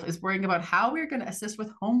myself is worrying about how we're going to assist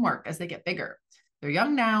with homework as they get bigger. They're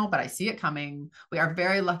young now, but I see it coming. We are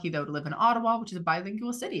very lucky, though, to live in Ottawa, which is a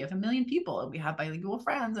bilingual city of 1 million people. And we have bilingual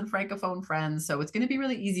friends and francophone friends. So it's going to be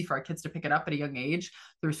really easy for our kids to pick it up at a young age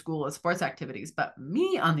through school and sports activities. But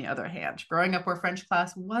me, on the other hand, growing up where French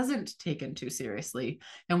class wasn't taken too seriously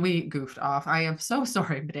and we goofed off. I am so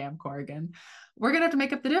sorry, Madame Corrigan. We're going to have to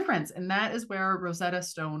make up the difference. And that is where Rosetta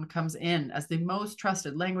Stone comes in as the most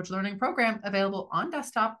trusted language learning program available on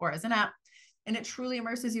desktop or as an app. And it truly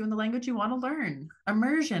immerses you in the language you want to learn.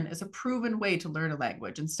 Immersion is a proven way to learn a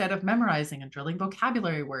language. Instead of memorizing and drilling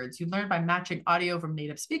vocabulary words, you learn by matching audio from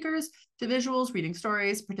native speakers to visuals, reading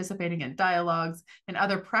stories, participating in dialogues, and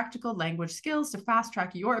other practical language skills to fast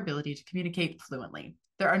track your ability to communicate fluently.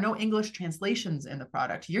 There are no English translations in the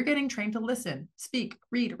product. You're getting trained to listen, speak,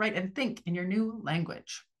 read, write, and think in your new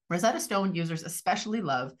language. Rosetta Stone users especially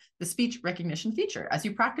love the speech recognition feature. As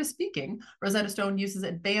you practice speaking, Rosetta Stone uses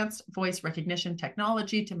advanced voice recognition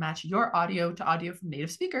technology to match your audio to audio from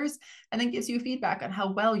native speakers, and then gives you feedback on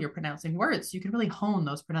how well you're pronouncing words so you can really hone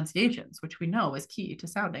those pronunciations, which we know is key to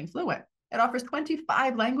sounding fluent. It offers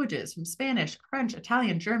 25 languages from Spanish, French,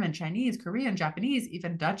 Italian, German, Chinese, Korean, Japanese,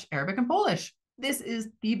 even Dutch, Arabic, and Polish. This is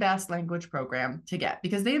the best language program to get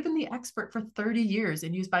because they have been the expert for 30 years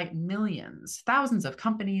and used by millions. Thousands of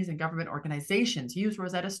companies and government organizations use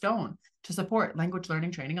Rosetta Stone to support language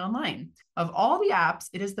learning training online. Of all the apps,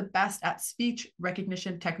 it is the best at speech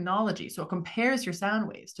recognition technology, so it compares your sound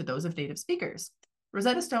waves to those of native speakers.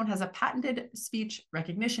 Rosetta Stone has a patented speech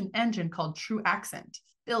recognition engine called True Accent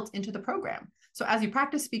built into the program. So as you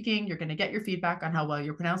practice speaking, you're going to get your feedback on how well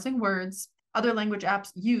you're pronouncing words. Other language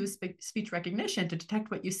apps use speech recognition to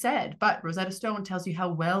detect what you said, but Rosetta Stone tells you how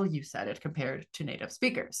well you said it compared to native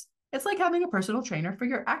speakers. It's like having a personal trainer for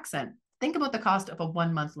your accent. Think about the cost of a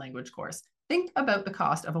 1-month language course. Think about the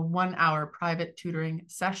cost of a 1-hour private tutoring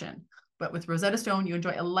session. But with Rosetta Stone, you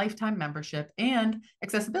enjoy a lifetime membership and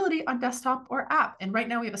accessibility on desktop or app. And right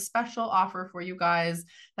now we have a special offer for you guys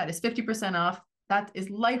that is 50% off. That is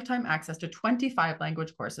lifetime access to 25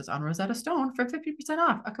 language courses on Rosetta Stone for 50%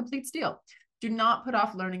 off, a complete steal. Do not put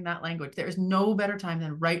off learning that language. There is no better time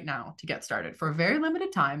than right now to get started. For a very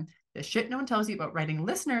limited time, the shit no one tells you about writing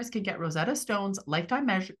listeners can get Rosetta Stone's lifetime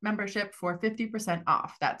membership for 50%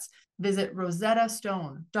 off. That's visit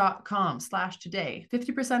rosettastone.com/today.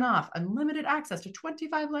 50% off, unlimited access to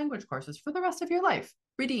 25 language courses for the rest of your life.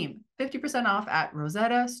 Redeem 50% off at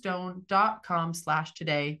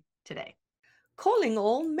rosettastone.com/today today. Calling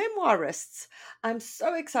all memoirists. I'm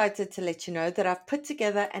so excited to let you know that I've put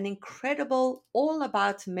together an incredible all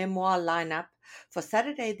about memoir lineup for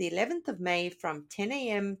Saturday, the 11th of May from 10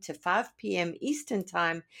 a.m. to 5 p.m. Eastern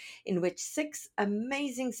Time, in which 6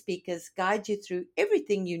 amazing speakers guide you through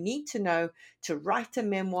everything you need to know to write a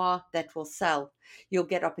memoir that will sell. You'll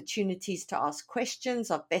get opportunities to ask questions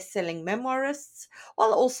of best-selling memoirists,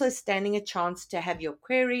 while also standing a chance to have your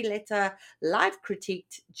query letter live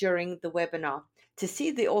critiqued during the webinar. To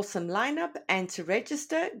see the awesome lineup and to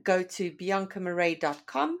register, go to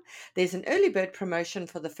biancamarais.com. There's an early bird promotion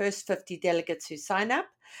for the first 50 delegates who sign up.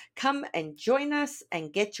 Come and join us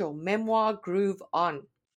and get your memoir groove on.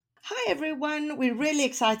 Hi everyone, we're really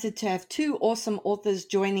excited to have 2 awesome authors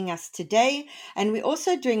joining us today, and we're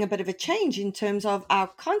also doing a bit of a change in terms of our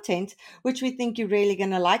content, which we think you're really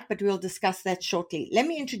going to like, but we'll discuss that shortly. Let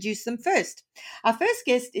me introduce them first. Our first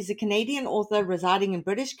guest is a Canadian author residing in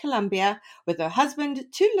British Columbia with her husband,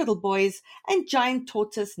 2 little boys, and giant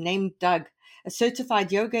tortoise named Doug. A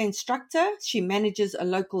certified yoga instructor, she manages a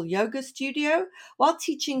local yoga studio while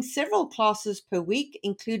teaching several classes per week,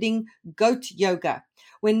 including goat yoga.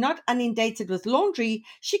 When not inundated with laundry,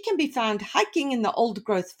 she can be found hiking in the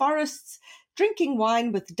old-growth forests, drinking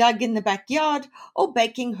wine with Doug in the backyard, or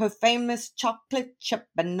baking her famous chocolate chip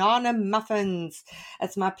banana muffins.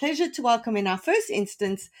 It's my pleasure to welcome in our first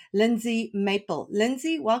instance, Lindsay Maple.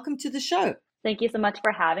 Lindsay, welcome to the show. Thank you so much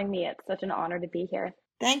for having me. It's such an honor to be here.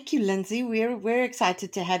 Thank you, Lindsay. We're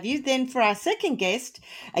excited to have you. Then for our second guest,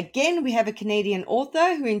 again, we have a Canadian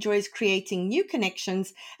author who enjoys creating new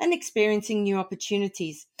connections and experiencing new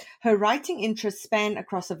opportunities. Her writing interests span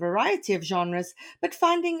across a variety of genres, but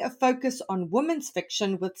finding a focus on women's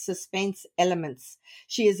fiction with suspense elements.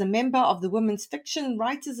 She is a member of the Women's Fiction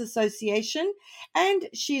Writers Association, and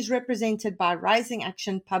she's represented by Rising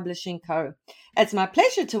Action Publishing Co. It's my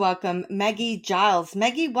pleasure to welcome Maggie Giles.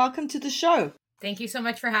 Maggie, welcome to the show. Thank you so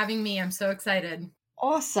much for having me. I'm so excited.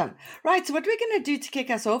 Awesome. Right. So what we're going to do to kick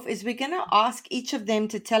us off is we're going to ask each of them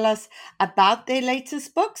to tell us about their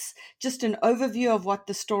latest books, just an overview of what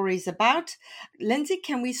the story is about. Lindsay,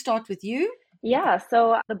 can we start with you? Yeah,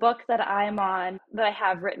 so the book that I'm on, that I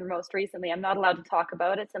have written most recently, I'm not allowed to talk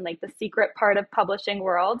about. It's in like the secret part of publishing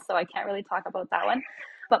world, so I can't really talk about that one.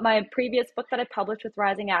 But my previous book that I published with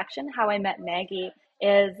Rising Action, How I Met Maggie,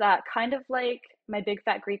 is kind of like My Big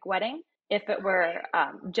Fat Greek Wedding, if it were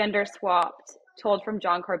gender swapped, told from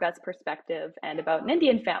John Corbett's perspective and about an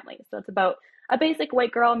Indian family. So it's about a basic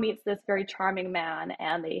white girl meets this very charming man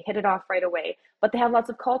and they hit it off right away. But they have lots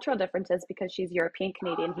of cultural differences because she's European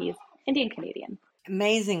Canadian, he's Indian Canadian.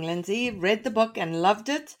 Amazing, Lindsay. Read the book and loved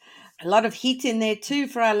it. A lot of heat in there too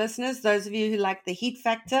for our listeners, those of you who like the heat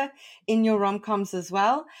factor in your rom-coms as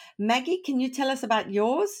well. Maggie, can you tell us about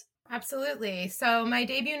yours? Absolutely. So my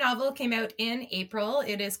debut novel came out in April.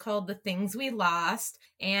 It is called The Things We Lost,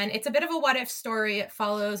 and it's a bit of a what-if story. It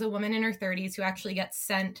follows a woman in her 30s who actually gets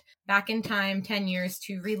sent back in time 10 years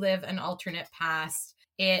to relive an alternate past.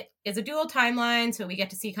 It is a dual timeline, so we get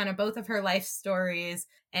to see kind of both of her life stories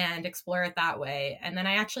and explore it that way. And then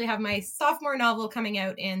I actually have my sophomore novel coming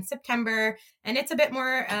out in September, and it's a bit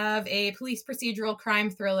more of a police procedural crime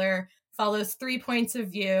thriller, follows 3 points of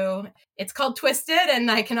view. It's called Twisted,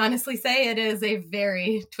 and I can honestly say it is a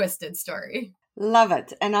very twisted story. Love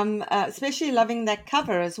it. And I'm especially loving that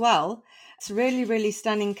cover as well. It's really, really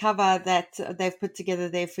stunning cover that they've put together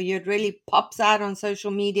there for you. It really pops out on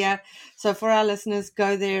social media. So for our listeners,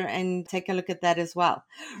 go there and take a look at that as well.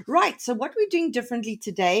 Right. So what we're doing differently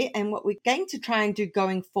today and what we're going to try and do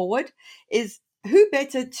going forward is who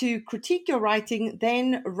better to critique your writing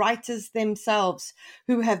than writers themselves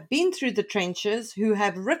who have been through the trenches, who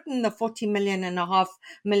have written the 40.5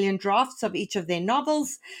 million drafts of each of their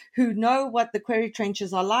novels, who know what the query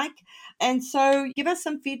trenches are like. And so give us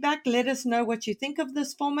some feedback. Let us know what you think of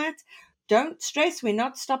this format. Don't stress, we're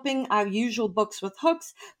not stopping our usual books with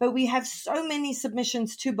hooks, but we have so many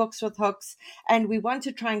submissions to books with hooks, and we want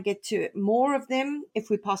to try and get to more of them if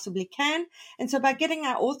we possibly can. And so by getting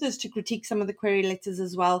our authors to critique some of the query letters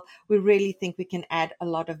as well, we really think we can add a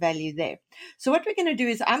lot of value there. So what we're going to do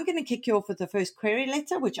is I'm going to kick you off with the first query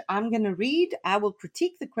letter, which I'm going to read. I will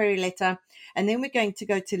critique the query letter, and then we're going to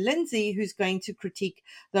go to Lindsay, who's going to critique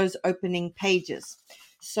those opening pages.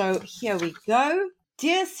 So here we go.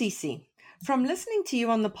 Dear Cece, from listening to you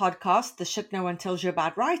on the podcast, The Shit No One Tells You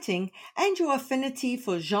About Writing, and your affinity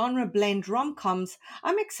for genre blend rom-coms,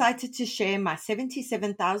 I'm excited to share my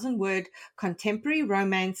 77,000-word contemporary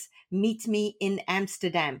romance, Meet Me in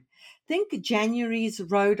Amsterdam. Think January's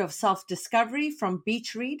Road of Self-Discovery from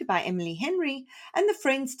Beach Read by Emily Henry and The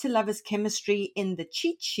Friends to Lovers Chemistry in the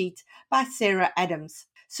Cheat Sheet by Sarah Adams.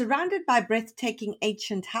 Surrounded by breathtaking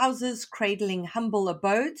ancient houses cradling humble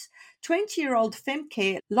abodes, 20-year-old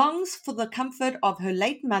Femke longs for the comfort of her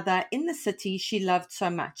late mother in the city she loved so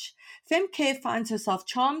much. Femke finds herself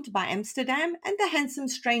charmed by Amsterdam and the handsome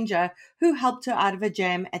stranger who helped her out of a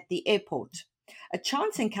jam at the airport. A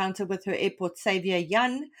chance encounter with her airport savior,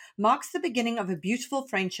 Jan, marks the beginning of a beautiful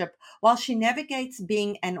friendship while she navigates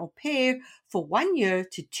being an au pair for 1 year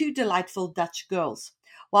to 2 delightful Dutch girls.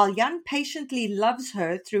 While Jan patiently loves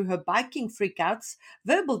her through her biking freakouts,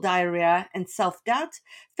 verbal diarrhea, and self-doubt,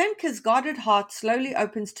 Femke's guarded heart slowly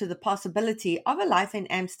opens to the possibility of a life in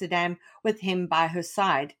Amsterdam with him by her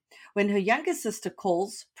side. When her younger sister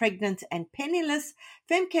calls, pregnant and penniless,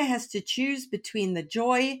 Femke has to choose between the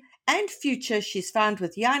joy and future she's found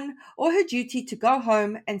with Jan or her duty to go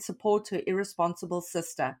home and support her irresponsible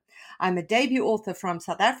sister. I'm a debut author from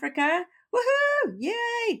South Africa. Woohoo!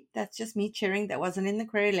 Yay! That's just me cheering. That wasn't in the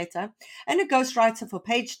query letter. And a ghostwriter for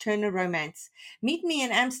Page Turner Romance. Meet Me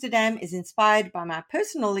in Amsterdam is inspired by my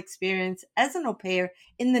personal experience as an au pair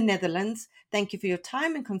in the Netherlands. Thank you for your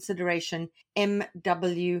time and consideration,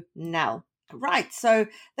 M.W. Nell. Right, so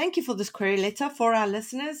thank you for this query letter. For our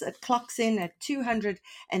listeners, it clocks in at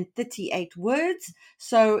 238 words.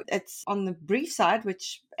 So it's on the brief side,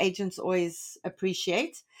 which agents always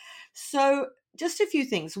appreciate. So just a few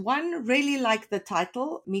things. One, really like the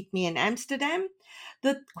title, Meet Me in Amsterdam.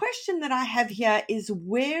 The question that I have here is,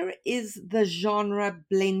 where is the genre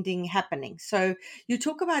blending happening? So you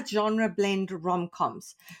talk about genre blend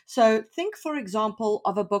rom-coms. So think, for example,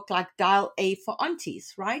 of a book like Dial A for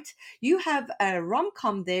Aunties, right? You have a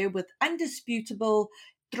rom-com there with undisputable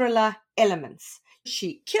thriller elements.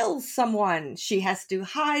 She kills someone. She has to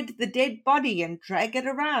hide the dead body and drag it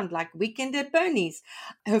around like Weekend at Bernie's.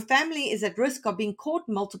 Her family is at risk of being caught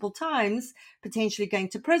multiple times, potentially going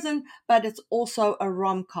to prison, but it's also a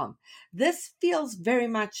rom-com. This feels very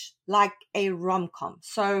much like a rom-com.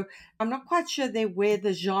 So I'm not quite sure there where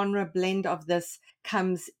the genre blend of this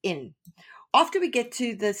comes in. After we get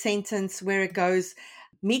to the sentence where it goes,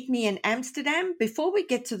 Meet Me in Amsterdam, before we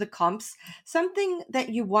get to the comps, something that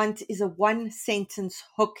you want is a one sentence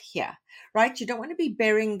hook here, right? You don't want to be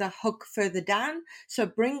burying the hook further down. So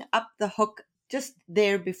bring up the hook just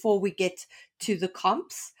there before we get to the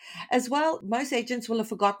comps. As well, most agents will have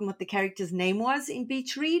forgotten what the character's name was in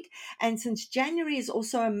Beach Read. And since January is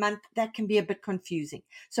also a month, that can be a bit confusing.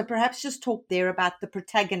 So perhaps just talk there about the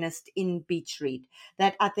protagonist in Beach Read.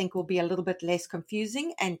 That I think will be a little bit less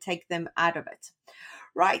confusing and take them out of it.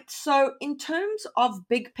 Right. So in terms of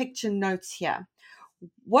big picture notes here,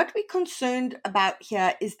 what we're concerned about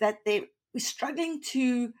here is that we're struggling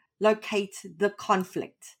to locate the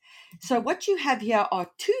conflict. So what you have here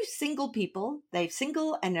are two single people. They're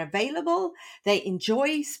single and available. They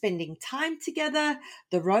enjoy spending time together.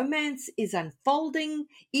 The romance is unfolding.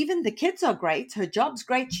 Even the kids are great. Her job's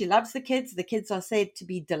great. She loves the kids. The kids are said to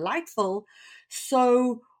be delightful.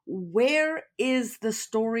 So where is the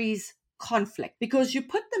story's conflict? Because you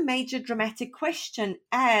put the major dramatic question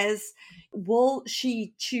as, will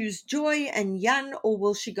she choose Joy and Jan, or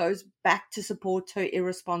will she go back to support her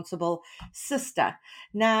irresponsible sister?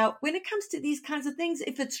 Now, when it comes to these kinds of things,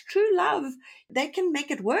 if it's true love, they can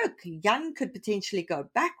make it work. Jan could potentially go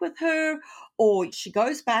back with her, or she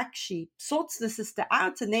goes back, she sorts the sister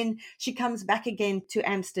out, and then she comes back again to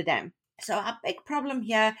Amsterdam. So our big problem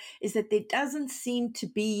here is that there doesn't seem to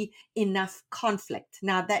be enough conflict.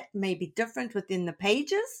 Now, that may be different within the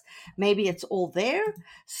pages. Maybe it's all there.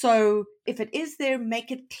 So if it is there,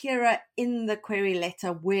 make it clearer in the query letter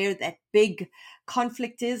where that big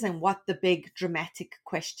conflict is and what the big dramatic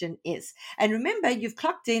question is. And remember, you've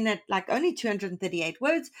clocked in at like only 238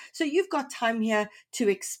 words. So you've got time here to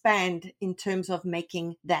expand in terms of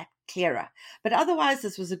making that clearer. But otherwise,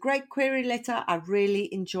 this was a great query letter. I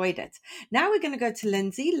really enjoyed it. Now we're going to go to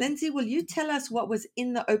Lindsay. Lindsay, will you tell us what was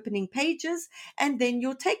in the opening pages and then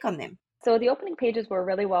your take on them? So the opening pages were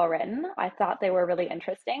really well written. I thought they were really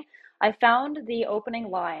interesting. I found the opening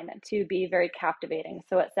line to be very captivating.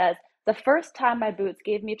 So it says, "The first time my boots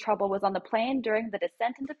gave me trouble was on the plane during the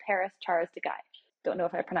descent into Paris, Charles de Gaulle." Don't know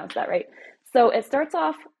if I pronounced that right. So it starts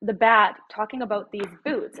off the bat talking about these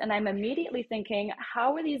boots, and I'm immediately thinking,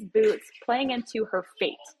 how are these boots playing into her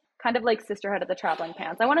fate? Kind of like Sisterhood of the Traveling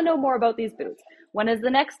Pants. I want to know more about these boots. When is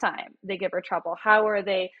the next time they give her trouble? How are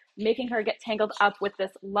they making her get tangled up with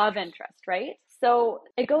this love interest, right? So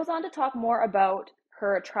it goes on to talk more about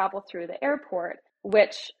her travel through the airport,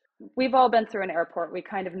 which we've all been through an airport. We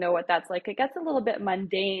kind of know what that's like. It gets a little bit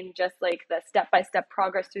mundane, just like the step-by-step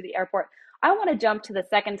progress through the airport. I want to jump to the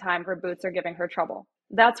second time her boots are giving her trouble.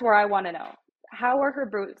 That's where I want to know. How are her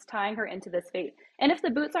boots tying her into this fate? And if the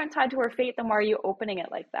boots aren't tied to her fate, then why are you opening it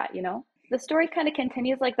like that, you know? The story kind of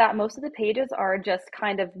continues like that. Most of the pages are just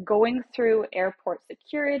kind of going through airport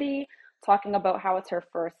security, talking about how it's her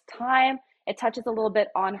first time. It touches a little bit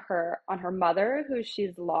on her mother, who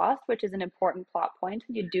she's lost, which is an important plot point.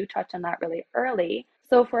 You do touch on that really early.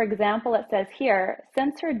 So for example, it says here,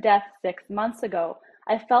 "Since her death 6 months ago,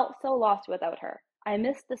 I felt so lost without her. I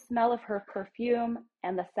missed the smell of her perfume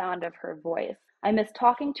and the sound of her voice. I missed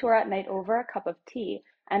talking to her at night over a cup of tea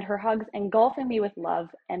and her hugs engulfing me with love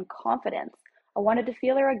and confidence. I wanted to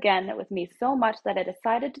feel her again with me so much that I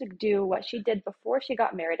decided to do what she did before she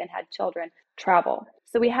got married and had children, travel."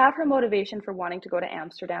 So we have her motivation for wanting to go to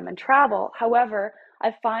Amsterdam and travel. However,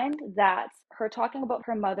 I find that her talking about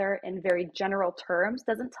her mother in very general terms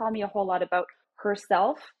doesn't tell me a whole lot about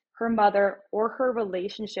herself, her mother, or her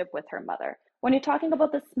relationship with her mother. When you're talking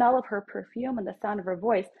about the smell of her perfume and the sound of her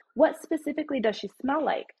voice, what specifically does she smell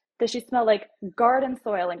like? Does she smell like garden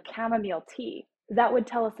soil and chamomile tea? That would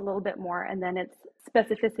tell us a little bit more, and then it's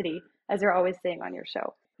specificity, as you're always saying on your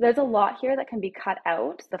show. There's a lot here that can be cut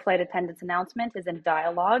out. The flight attendant's announcement is in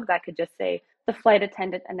dialogue. That could just say, "The flight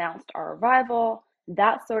attendant announced our arrival,"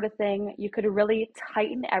 that sort of thing. You could really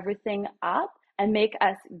tighten everything up and make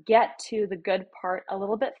us get to the good part a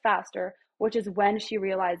little bit faster, which is when she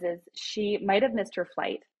realizes she might have missed her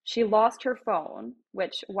flight. She lost her phone,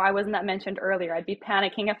 which, why wasn't that mentioned earlier? I'd be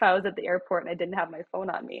panicking if I was at the airport and I didn't have my phone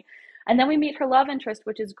on me. And then we meet her love interest,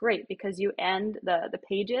 which is great because you end the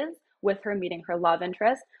pages with her meeting her love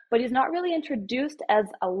interest, but he's not really introduced as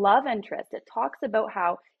a love interest. It talks about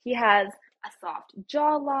how he has a soft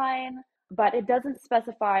jawline, but it doesn't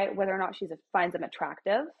specify whether or not she finds him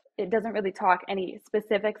attractive. It doesn't really talk any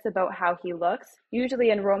specifics about how he looks. Usually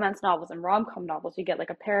in romance novels and rom-com novels, you get like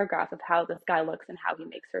a paragraph of how this guy looks and how he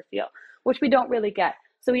makes her feel, which we don't really get.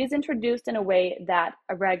 So he's introduced in a way that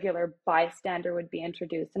a regular bystander would be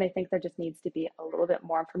introduced. And I think there just needs to be a little bit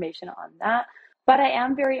more information on that. But I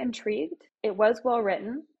am very intrigued. It was well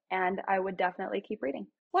written, and I would definitely keep reading.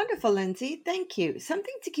 Wonderful, Lindsay. Thank you.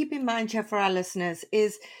 Something to keep in mind here for our listeners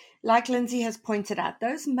is, like Lindsay has pointed out,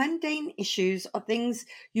 those mundane issues are things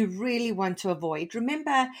you really want to avoid.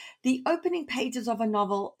 Remember, the opening pages of a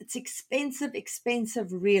novel, it's expensive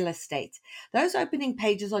real estate. Those opening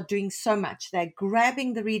pages are doing so much. They're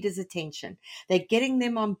grabbing the reader's attention. They're getting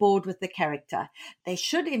them on board with the character. They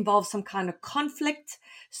should involve some kind of conflict.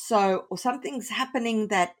 Or something's happening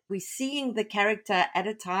that we're seeing the character at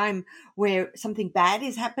a time where something bad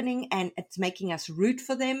is happening and it's making us root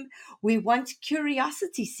for them. We want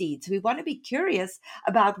curiosity seeds. We want to be curious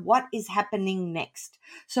about what is happening next.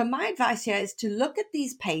 So my advice here is to look at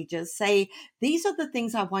these pages, say, these are the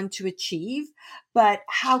things I want to achieve, but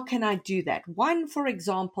how can I do that? One, for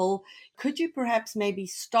example, could you perhaps maybe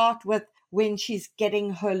start with when she's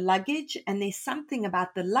getting her luggage and there's something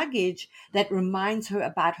about the luggage that reminds her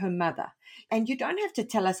about her mother. And you don't have to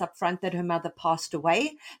tell us up front that her mother passed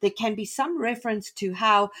away. There can be some reference to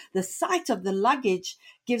how the sight of the luggage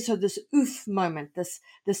gives her this oof moment, this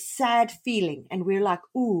sad feeling. And we're like,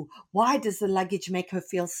 ooh, why does the luggage make her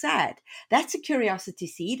feel sad? That's a curiosity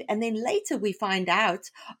seed. And then later we find out,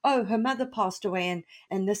 oh, her mother passed away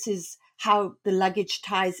and this is how the luggage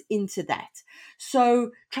ties into that.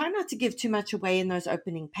 So try not to give too much away in those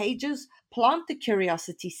opening pages. Plant the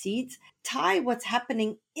curiosity seeds. Tie what's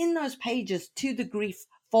happening in those pages to the grief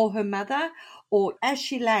for her mother, or as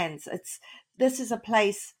she lands. This is a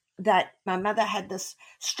place that my mother had this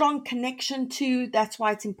strong connection to. That's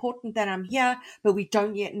why it's important that I'm here, but we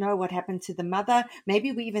don't yet know what happened to the mother.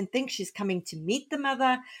 Maybe we even think she's coming to meet the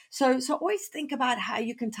mother. So always think about how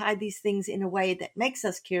you can tie these things in a way that makes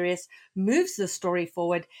us curious, moves the story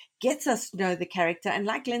forward, gets us to know the character, and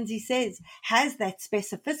like Lindsay says, has that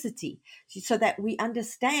specificity so that we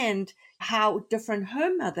understand how different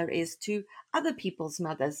her mother is to other people's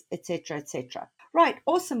mothers, etc., etc. Right.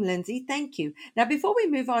 Awesome, Lindsay. Thank you. Now, before we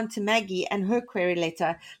move on to Maggie and her query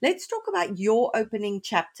letter, let's talk about your opening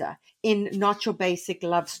chapter in Not Your Basic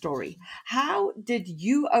Love Story. How did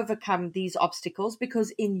you overcome these obstacles?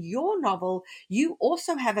 Because in your novel, you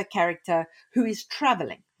also have a character who is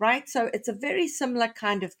traveling, right? So it's a very similar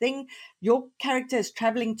kind of thing. Your character is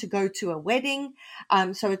traveling to go to a wedding.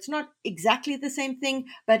 So it's not exactly the same thing,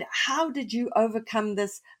 but how did you overcome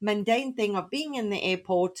this mundane thing of being in the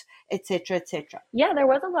airport, etc., etc.? Yeah, there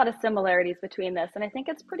was a lot of similarities between this. And I think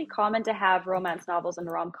it's pretty common to have romance novels and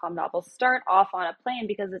rom-com novels start off on a plane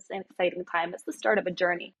because it's an exciting time. It's the start of a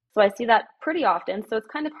journey. So I see that pretty often. So it's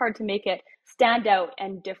kind of hard to make it stand out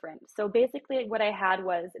and different. So basically what I had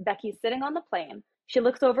was Becky sitting on the plane. She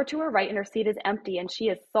looks over to her right and her seat is empty, and she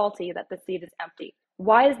is salty that the seat is empty.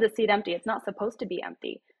 Why is the seat empty? It's not supposed to be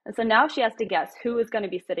empty. And so now she has to guess who is going to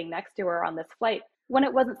be sitting next to her on this flight when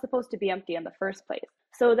it wasn't supposed to be empty in the first place.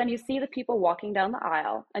 So then you see the people walking down the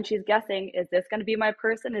aisle and she's guessing, is this going to be my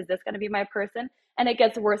person? Is this going to be my person? And it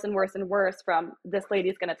gets worse and worse and worse from this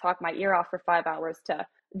lady's going to talk my ear off for 5 hours to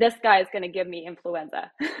this guy is going to give me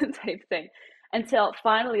influenza type thing. Until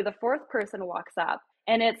finally the fourth person walks up.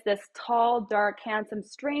 And it's this tall, dark, handsome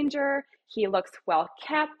stranger. He looks well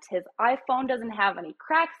kept. His iPhone doesn't have any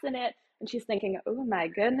cracks in it. And she's thinking, oh my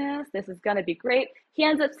goodness, this is going to be great. He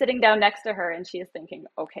ends up sitting down next to her and she is thinking,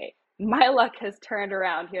 okay, my luck has turned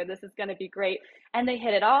around here. This is going to be great. And they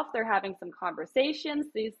hit it off. They're having some conversations.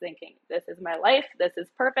 She's thinking, this is my life. This is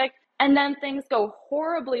perfect. And then things go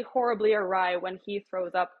horribly, horribly awry when he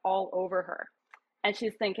throws up all over her. And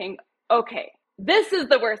she's thinking, okay, this is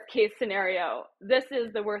the worst case scenario. This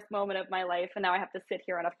is the worst moment of my life. And now I have to sit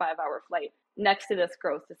here on a 5-hour flight next to this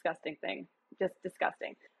gross, disgusting thing. Just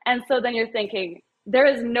disgusting. And so then you're thinking, there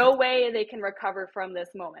is no way they can recover from this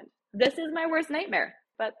moment. This is my worst nightmare.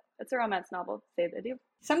 But it's a romance novel. Say they do.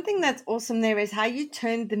 Something that's awesome there is how you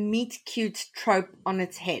turned the meet cute trope on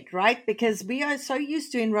its head, right? Because we are so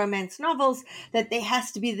used to in romance novels that there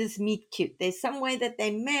has to be this meet cute. There's some way that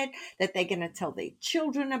they met that they're going to tell their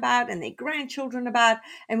children about and their grandchildren about.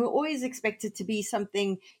 And we're always expected to be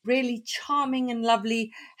something really charming and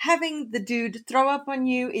lovely. Having the dude throw up on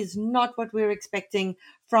you is not what we're expecting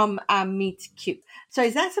from meet cute. So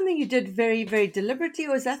is that something you did very, very deliberately,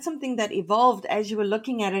 or is that something that evolved as you were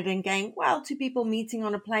looking at it and going, well, two people meeting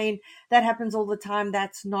on a plane, that happens all the time.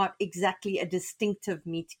 That's not exactly a distinctive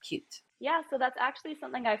meet cute. Yeah, so that's actually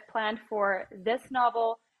something I've planned for this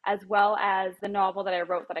novel, as well as the novel that I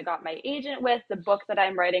wrote that I got my agent with, the book that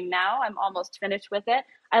I'm writing now. I'm almost finished with it.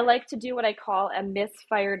 I like to do what I call a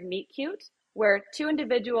misfired meet cute, where two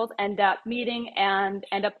individuals end up meeting and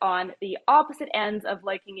end up on the opposite ends of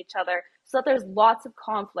liking each other, so that there's lots of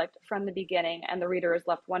conflict from the beginning and the reader is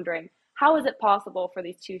left wondering, how is it possible for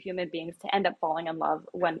these two human beings to end up falling in love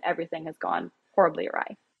when everything has gone horribly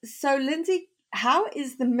awry? So, Lindsay, how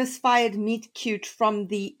is the misfired meet cute from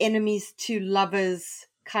the enemies to lovers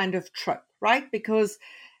kind of trope, right? Because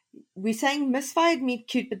we're saying misfired meet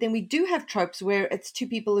cute, but then we do have tropes where it's two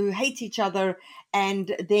people who hate each other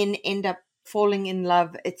and then end up falling in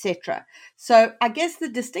love, etc. So I guess the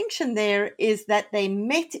distinction there is that they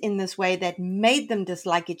met in this way that made them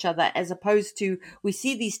dislike each other, as opposed to we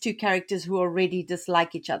see these two characters who already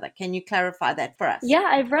dislike each other. Can you clarify that for us? Yeah,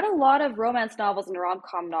 I've read a lot of romance novels and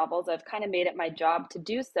rom-com novels. I've kind of made it my job to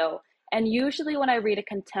do so. And usually when I read a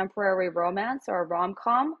contemporary romance or a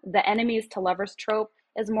rom-com, the enemies to lovers trope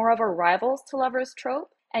is more of a rivals to lovers trope.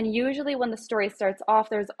 And usually when the story starts off,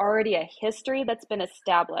 there's already a history that's been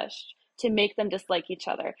established to make them dislike each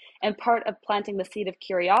other. And part of planting the seed of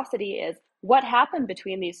curiosity is what happened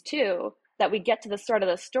between these two that we get to the start of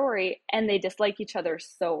the story and they dislike each other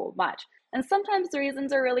so much. And sometimes the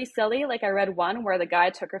reasons are really silly. Like I read one where the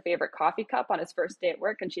guy took her favorite coffee cup on his first day at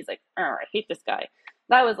work and she's like, I hate this guy.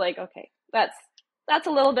 That was like, okay, that's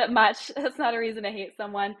a little bit much. That's not a reason to hate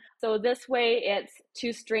someone. So this way it's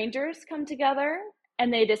two strangers come together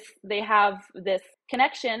and they have this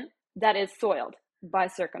connection that is soiled by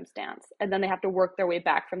circumstance. And then they have to work their way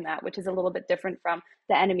back from that, which is a little bit different from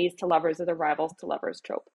the enemies to lovers or the rivals to lovers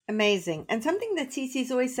trope. Amazing. And something that Cece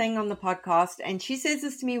is always saying on the podcast, and she says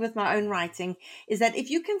this to me with my own writing, is that if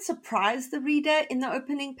you can surprise the reader in the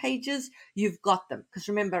opening pages, you've got them. Because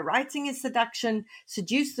remember, writing is seduction.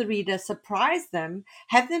 Seduce the reader, surprise them,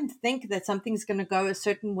 have them think that something's going to go a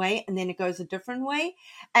certain way and then it goes a different way.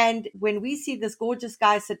 And when we see this gorgeous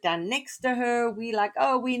guy sit down next to her, we like,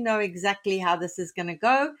 oh, we know exactly how this is going to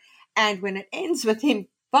go. And when it ends with him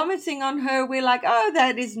vomiting on her, we're like, oh,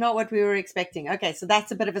 that is not what we were expecting. Okay, so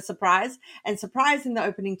that's a bit of a surprise. And surprise in the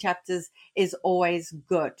opening chapters is always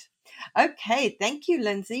good. Okay, thank you,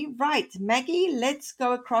 Lindsay. Right, Maggie, let's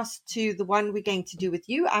go across to the one we're going to do with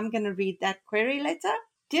you. I'm going to read that query letter.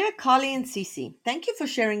 Dear Carly and Cece, thank you for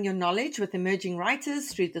sharing your knowledge with emerging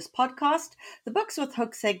writers through this podcast. The Books with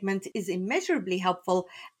Hook segment is immeasurably helpful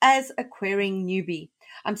as a querying newbie.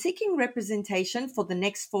 I'm seeking representation for the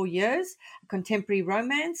next 4 years, a contemporary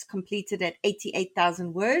romance completed at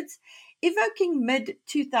 88,000 words. Evoking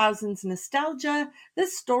mid-2000s nostalgia,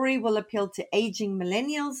 this story will appeal to aging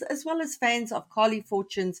millennials as well as fans of Carly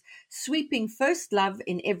Fortune's sweeping first love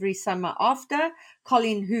in Every Summer After,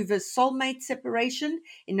 Colleen Hoover's soulmate separation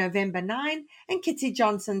in November 9, and Kitty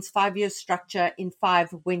Johnson's 5-year structure in 5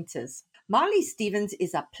 Winters. Marley Stevens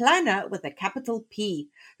is a planner with a capital P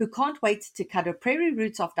who can't wait to cut her prairie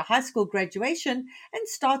roots after high school graduation and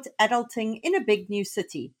start adulting in a big new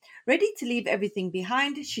city. Ready to leave everything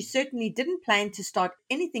behind, she certainly didn't plan to start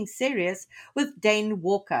anything serious with Dane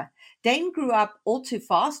Walker. Dane grew up all too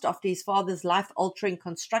fast after his father's life-altering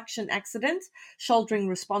construction accident, shouldering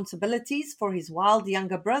responsibilities for his wild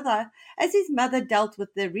younger brother as his mother dealt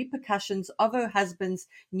with the repercussions of her husband's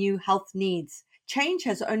new health needs. Change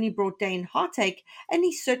has only brought Dane heartache, and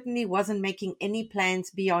he certainly wasn't making any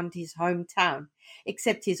plans beyond his hometown,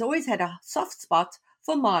 except he's always had a soft spot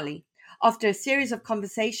for Marley. After a series of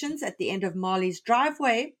conversations at the end of Marley's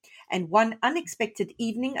driveway and one unexpected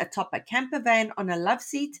evening atop a camper van on a love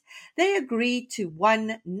seat, they agree to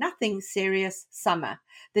one nothing serious summer.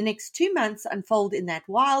 The next 2 months unfold in that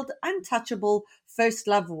wild, untouchable first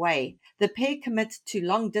love way. The pair commit to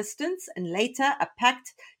long distance and later a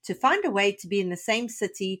pact to find a way to be in the same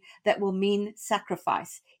city that will mean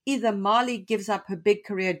sacrifice. Either Marley gives up her big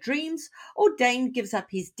career dreams or Dane gives up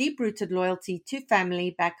his deep-rooted loyalty to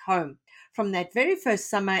family back home. From that very first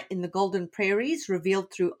summer in the Golden Prairies,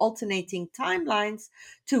 revealed through alternating timelines,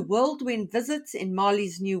 to whirlwind visits in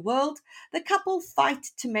Marley's new world, the couple fight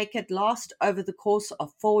to make it last over the course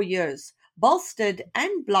of 4 years. bolstered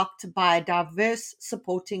and blocked by a diverse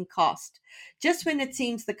supporting cast. Just when it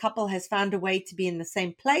seems the couple has found a way to be in the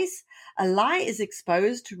same place, a lie is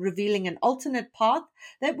exposed, revealing an alternate path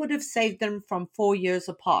that would have saved them from 4 years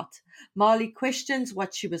apart. Marley questions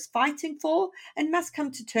what she was fighting for and must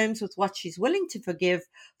come to terms with what she's willing to forgive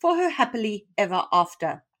for her happily ever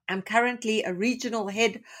after. I'm currently a regional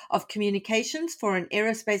head of communications for an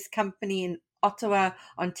aerospace company in Ottawa,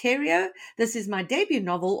 Ontario. This is my debut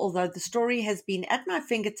novel, although the story has been at my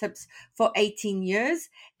fingertips for 18 years,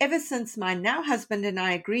 ever since my now husband and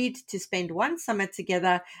I agreed to spend one summer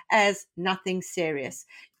together as nothing serious.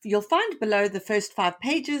 You'll find below the first 5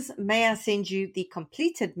 pages. May I send you the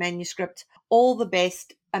completed manuscript? All the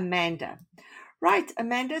best, Amanda. Right,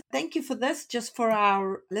 Amanda, thank you for this. Just for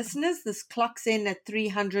our listeners, this clocks in at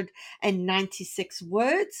 396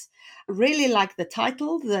 words. Really like the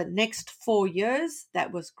title, The Next 4 Years.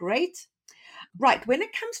 That was great. Right, when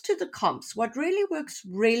it comes to the comps, what really works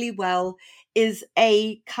really well is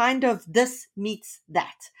a kind of this meets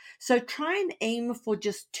that. So try and aim for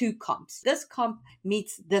just 2 comps. This comp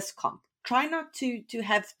meets this comp. Try not to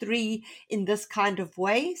have 3 in this kind of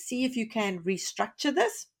way. See if you can restructure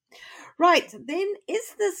this. Right, then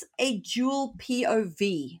is this a dual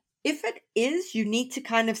POV? If it is, you need to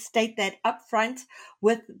kind of state that up front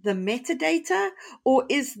with the metadata, or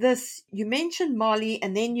is this, you mentioned Marley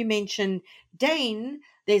and then you mentioned Dane.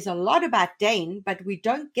 There's a lot about Dane, but we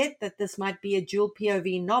don't get that this might be a dual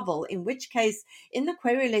POV novel, in which case in the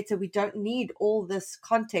query letter, we don't need all this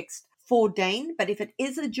context for Dane, but if it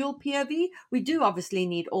is a dual POV, we do obviously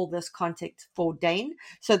need all this context for Dane.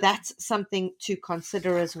 So that's something to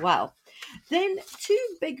consider as well. Then 2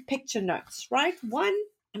 big picture notes, right? One,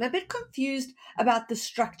 I'm a bit confused about the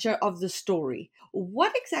structure of the story.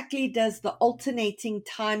 What exactly does the alternating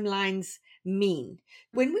timelines mean?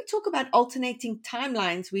 When we talk about alternating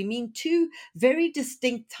timelines, we mean 2 very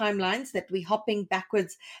distinct timelines that we're hopping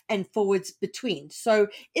backwards and forwards between. So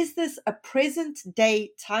is this a present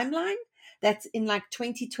day timeline that's in like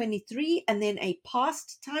 2023 and then a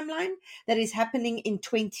past timeline that is happening in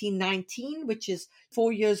 2019, which is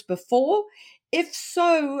 4 years before? If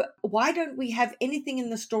so, why don't we have anything in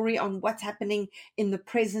the story on what's happening in the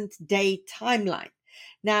present day timeline?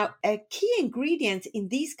 Now, a key ingredient in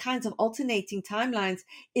these kinds of alternating timelines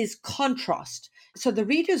is contrast. So the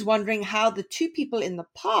reader's wondering how the 2 people in the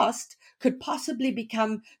past could possibly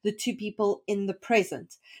become the 2 people in the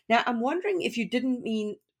present. Now, I'm wondering if you didn't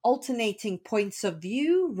mean alternating points of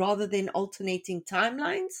view rather than alternating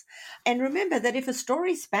timelines. And remember that if a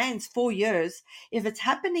story spans 4 years, if it's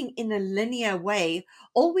happening in a linear way,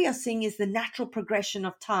 all we are seeing is the natural progression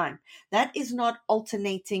of time. That is not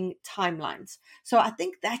alternating timelines. So I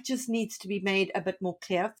think that just needs to be made a bit more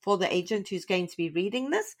clear for the agent who's going to be reading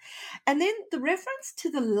this. And then the reference to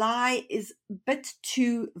the lie is a bit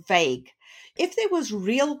too vague. If there was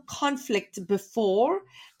real conflict before,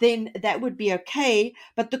 then that would be okay.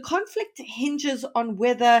 But the conflict hinges on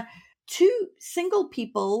whether 2 single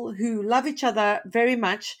people who love each other very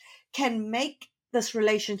much can make this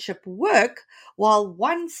relationship work while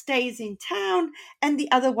one stays in town and the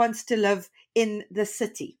other wants to live in the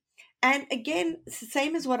city. And again, it's the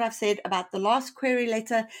same as what I've said about the last query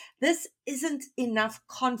letter. This isn't enough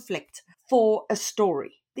conflict for a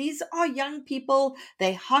story. These are young people.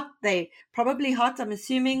 They're hot. They're probably hot, I'm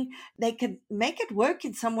assuming. They can make it work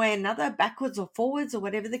in some way or another, backwards or forwards or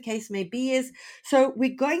whatever the case may be is. So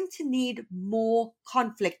we're going to need more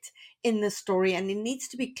conflict in the story, and it needs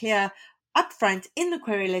to be clear upfront in the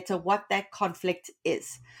query letter what that conflict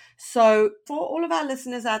is. So for all of our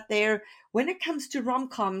listeners out there, when it comes to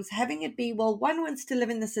rom-coms, having it be, well, one wants to live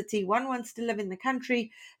in the city, one wants to live in the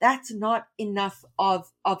country, that's not enough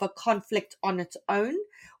of a conflict on its own.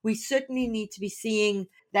 We certainly need to be seeing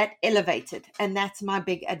that elevated, and that's my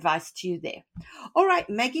big advice to you there. All right,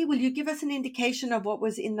 Maggie, will you give us an indication of what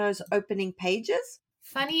was in those opening pages?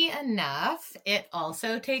 Funny enough, it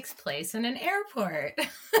also takes place in an airport.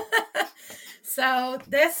 So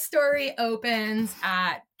this story opens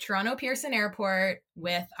at Toronto Pearson Airport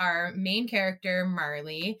with our main character,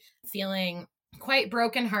 Marley, feeling quite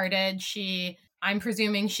brokenhearted. I'm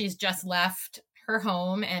presuming she's just left her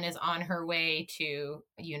home and is on her way to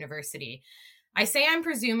university. I say I'm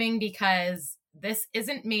presuming because this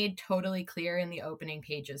isn't made totally clear in the opening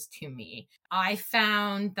pages to me. I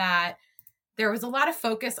found that there was a lot of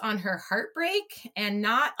focus on her heartbreak and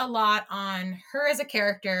not a lot on her as a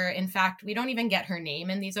character. In fact, we don't even get her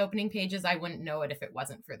name in these opening pages. I wouldn't know it if it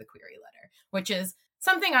wasn't for the query letter, which is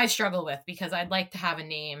something I struggle with because I'd like to have a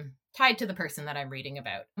name tied to the person that I'm reading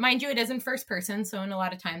about. Mind you, it is in first person, so in a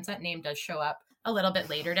lot of times that name does show up a little bit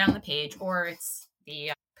later down the page, or it's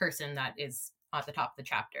the person that is at the top of the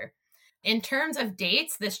chapter. In terms of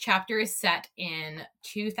dates, this chapter is set in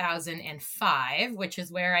 2005, which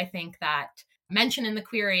is where I think that mention in the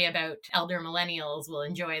query about elder millennials will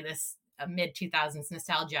enjoy this mid-2000s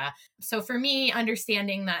nostalgia. So for me,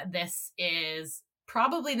 understanding that this is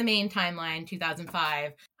probably the main timeline,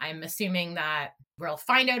 2005, I'm assuming that we'll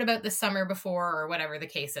find out about the summer before or whatever the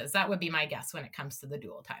case is. That would be my guess when it comes to the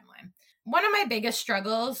dual timeline. One of my biggest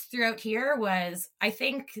struggles throughout here was I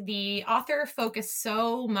think the author focused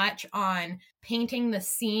so much on painting the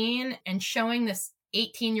scene and showing this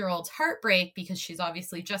 18-year-old's heartbreak because she's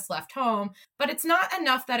obviously just left home, but it's not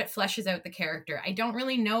enough that it fleshes out the character. I don't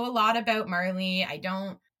really know a lot about Marley. I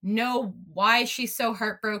don't know why she's so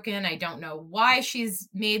heartbroken. I don't know why she's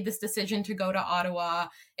made this decision to go to Ottawa.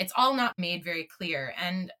 It's all not made very clear.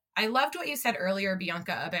 And I loved what you said earlier,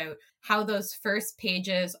 Bianca, about how those first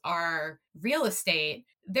pages are real estate.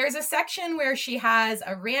 There's a section where she has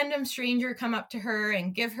a random stranger come up to her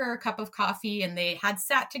and give her a cup of coffee, and they had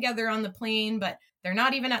sat together on the plane, but they're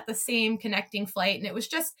not even at the same connecting flight. And it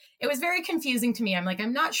was very confusing to me. I'm like,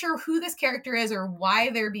 I'm not sure who this character is or why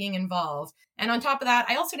they're being involved. And on top of that,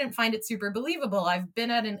 I also didn't find it super believable. I've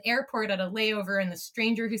been at an airport at a layover, and the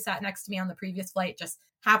stranger who sat next to me on the previous flight just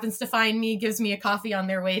happens to find me, gives me a coffee on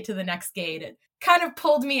their way to the next gate. It kind of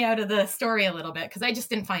pulled me out of the story a little bit because I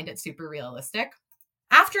just didn't find it super realistic.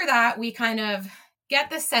 After that, we kind of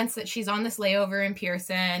get the sense that she's on this layover in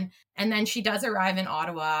Pearson, and then she does arrive in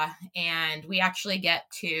Ottawa, and we actually get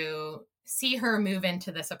to see her move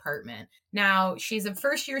into this apartment. Now, she's a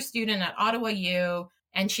first-year student at Ottawa U,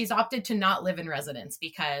 and she's opted to not live in residence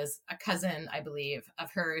because a cousin, I believe,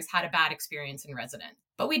 of hers had a bad experience in residence.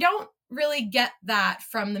 But we don't really get that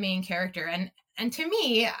from the main character. And to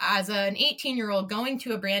me, as an 18-year-old going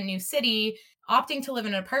to a brand new city, opting to live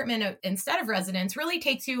in an apartment instead of residence really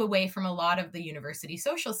takes you away from a lot of the university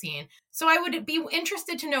social scene. So I would be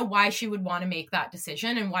interested to know why she would want to make that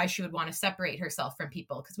decision and why she would want to separate herself from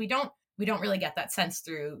people, because we don't really get that sense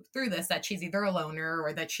through this, that she's either a loner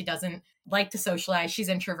or that she doesn't like to socialize, she's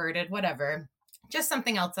introverted, whatever. Just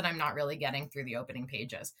something else that I'm not really getting through the opening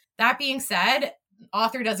pages. That being said,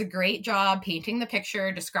 author does a great job painting the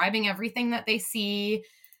picture, describing everything that they see.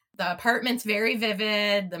 The apartment's very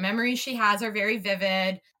vivid. The memories she has are very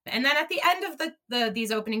vivid. And then at the end of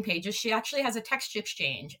these opening pages, she actually has a text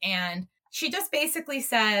exchange. And she just basically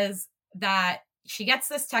says that she gets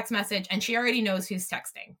this text message and she already knows who's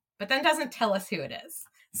texting, but then doesn't tell us who it is.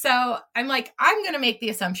 So I'm like, I'm going to make the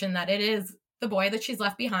assumption that it is the boy that she's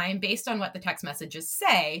left behind based on what the text messages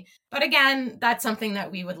say. But again, that's something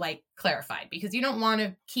that we would like clarified, because you don't want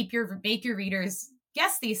to make your readers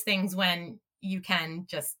guess these things when you can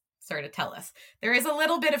just sort of tell us. There is a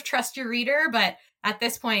little bit of trust your reader, but at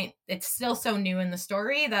this point, it's still so new in the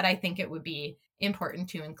story that I think it would be important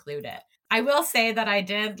to include it. I will say that I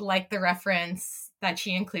did like the reference that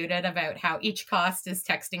she included about how each cost is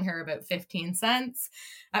texting her about 15 cents.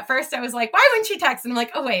 At first I was like, why wouldn't she text? And I'm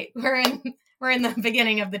like, oh wait, we're in the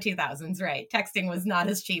beginning of the 2000s, right? Texting was not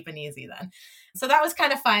as cheap and easy then. So that was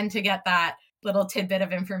kind of fun to get that little tidbit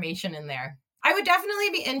of information in there. I would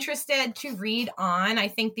definitely be interested to read on. I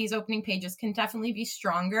think these opening pages can definitely be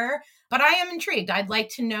stronger, but I am intrigued. I'd like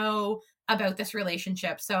to know about this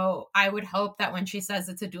relationship. So I would hope that when she says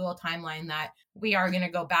it's a dual timeline, that we are going to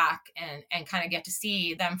go back and kind of get to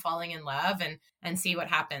see them falling in love and see what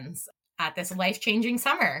happens at this life-changing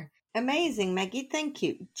summer. Amazing, Maggie. Thank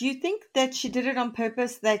you. Do you think that she did it on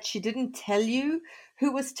purpose, that she didn't tell you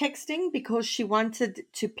who was texting because she wanted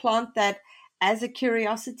to plant that as a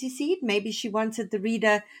curiosity seed? Maybe she wanted the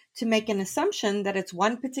reader to make an assumption that it's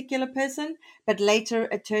one particular person, but later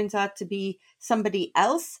it turns out to be somebody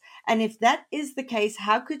else. And if that is the case,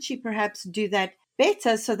 how could she perhaps do that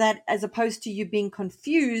better so that as opposed to you being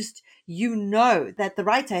confused, you know that the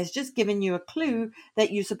writer has just given you a clue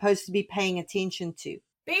that you're supposed to be paying attention to?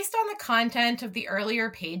 Based on the content of the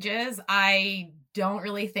earlier pages, I don't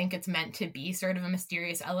really think it's meant to be sort of a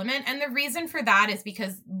mysterious element. And the reason for that is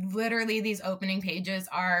because literally these opening pages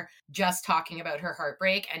are just talking about her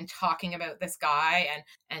heartbreak and talking about this guy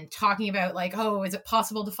and talking about like, oh, is it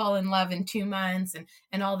possible to fall in love in 2 months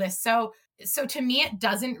and all this. So to me, it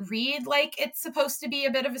doesn't read like it's supposed to be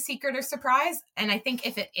a bit of a secret or surprise. And I think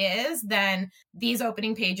if it is, then these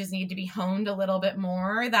opening pages need to be honed a little bit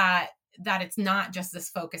more, that it's not just this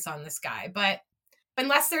focus on this guy. But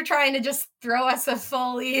unless they're trying to just throw us a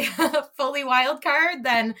fully wild card,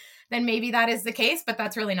 then maybe that is the case, but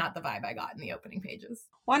that's really not the vibe I got in the opening pages.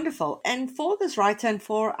 Wonderful. And for this writer and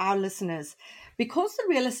for our listeners, Because the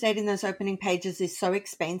real estate in those opening pages is so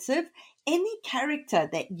expensive, any character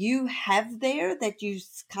that you have there that you're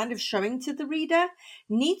kind of showing to the reader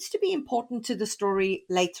needs to be important to the story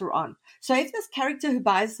later on. So if this character who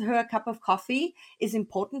buys her a cup of coffee is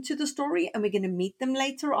important to the story and we're going to meet them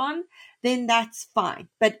later on, then that's fine.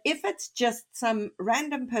 But if it's just some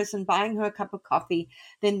random person buying her a cup of coffee,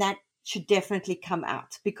 then that should definitely come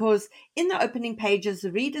out, because in the opening pages,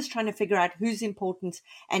 the reader's trying to figure out who's important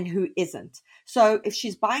and who isn't. So if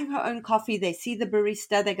she's buying her own coffee, they see the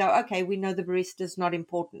barista, they go, okay, we know the barista's not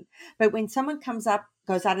important. But when someone comes up,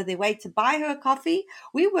 goes out of their way to buy her coffee,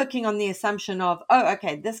 we're working on the assumption of, oh,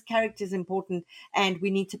 okay, this character is important and we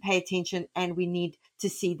need to pay attention and we need to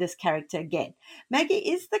see this character again. Maggie,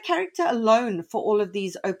 is the character alone for all of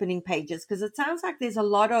these opening pages? Because it sounds like there's a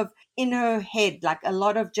lot of in her head, like a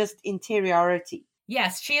lot of just interiority.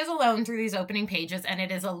 Yes, she is alone through these opening pages, and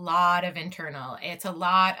it is a lot of internal. It's a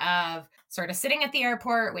lot of sort of sitting at the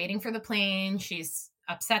airport, waiting for the plane. She's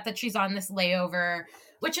upset that she's on this layover,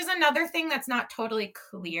 which is another thing that's not totally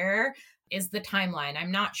clear, is the timeline.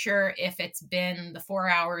 I'm not sure if it's been the 4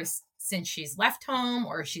 hours since she's left home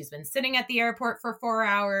or she's been sitting at the airport for 4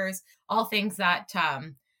 hours, all things that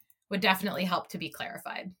would definitely help to be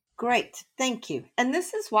clarified. Great, thank you. And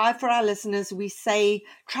this is why for our listeners, we say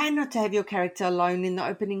try not to have your character alone in the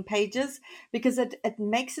opening pages, because it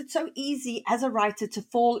makes it so easy as a writer to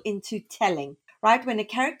fall into telling. Right? When a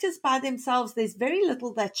character's by themselves, there's very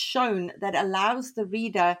little that's shown that allows the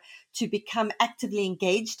reader to become actively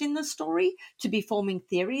engaged in the story, to be forming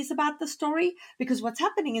theories about the story, because what's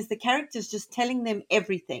happening is the character's just telling them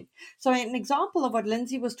everything. So an example of what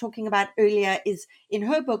Lindsay was talking about earlier is in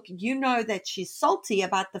her book, you know that she's salty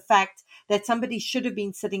about the fact that somebody should have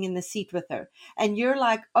been sitting in the seat with her. And you're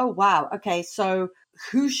like, oh, wow, okay, so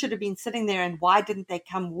who should have been sitting there and why didn't they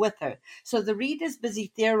come with her? So the reader's busy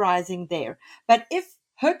theorizing there. But if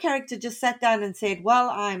her character just sat down and said, well,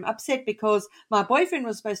 I'm upset because my boyfriend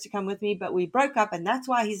was supposed to come with me, but we broke up and that's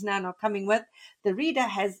why he's now not coming with, the reader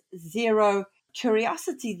has zero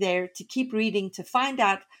curiosity there to keep reading to find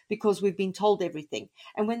out, because we've been told everything.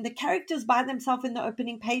 And when the characters by themselves in the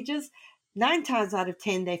opening pages, 9 times out of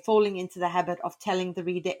 10, they're falling into the habit of telling the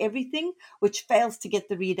reader everything, which fails to get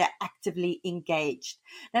the reader actively engaged.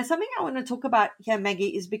 Now, something I want to talk about here,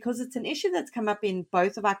 Maggie, is because it's an issue that's come up in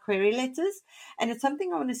both of our query letters, and it's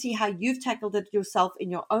something I want to see how you've tackled it yourself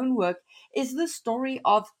in your own work, is the story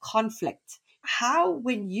of conflict. How,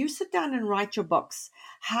 when you sit down and write your books,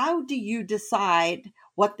 how do you decide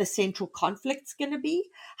what the central conflict's going to be?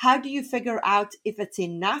 How do you figure out if it's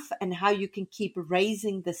enough and how you can keep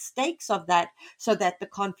raising the stakes of that so that the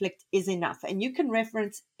conflict is enough? And you can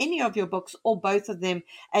reference any of your books or both of them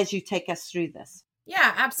as you take us through this.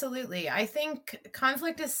 Yeah, absolutely. I think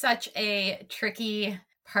conflict is such a tricky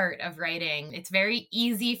part of writing. It's very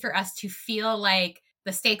easy for us to feel like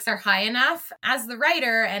the stakes are high enough as the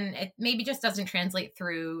writer, and it maybe just doesn't translate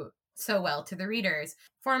through so well to the readers.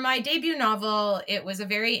 For my debut novel, it was a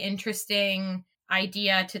very interesting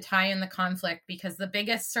idea to tie in the conflict, because the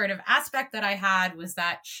biggest sort of aspect that I had was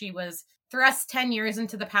that she was thrust 10 years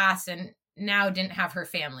into the past and now didn't have her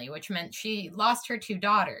family, which meant she lost her 2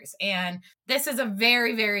 daughters. And this is a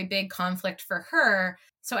very, very big conflict for her.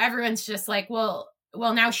 So everyone's just like, well,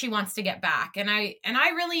 now she wants to get back. And I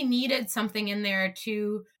really needed something in there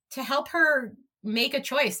to help her make a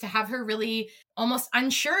choice, to have her really almost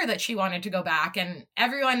unsure that she wanted to go back. And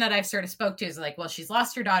everyone that I've sort of spoke to is like, well, she's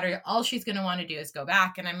lost her daughter. All she's going to want to do is go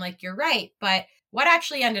back. And I'm like, you're right. But what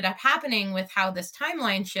actually ended up happening with how this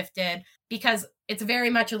timeline shifted, because it's very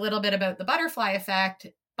much a little bit about the butterfly effect,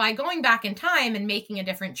 by going back in time and making a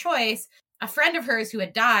different choice, a friend of hers who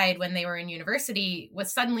had died when they were in university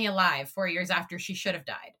was suddenly alive 4 years after she should have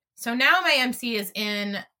died. So now my MC is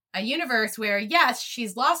in a universe where, yes,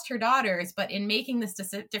 she's lost her daughters, but in making this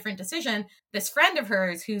different decision, this friend of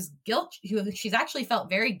hers who she's actually felt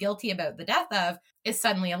very guilty about the death of, is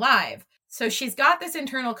suddenly alive. So she's got this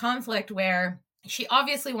internal conflict where she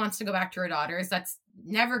obviously wants to go back to her daughters. That's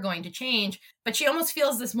never going to change. But she almost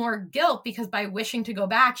feels this more guilt, because by wishing to go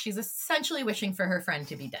back, she's essentially wishing for her friend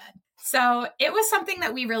to be dead. So it was something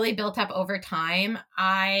that we really built up over time.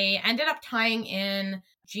 I ended up tying in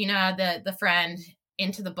Gina, the friend,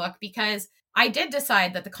 into the book, because I did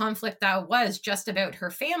decide that the conflict that was just about her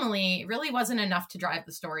family really wasn't enough to drive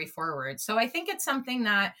the story forward. So I think it's something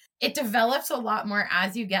that it develops a lot more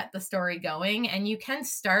as you get the story going, and you can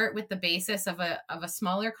start with the basis of a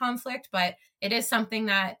smaller conflict, but it is something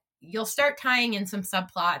that you'll start tying in some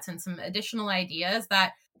subplots and some additional ideas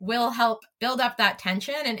that will help build up that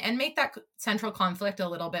tension and make that central conflict a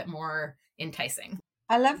little bit more enticing.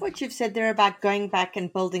 I love what you've said there about going back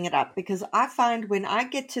and building it up, because I find when I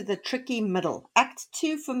get to the tricky middle, Act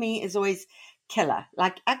 2 for me is always killer.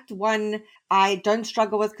 Like Act 1, I don't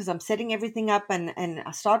struggle with because I'm setting everything up and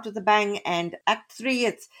I start with a bang. And Act 3,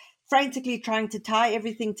 it's frantically trying to tie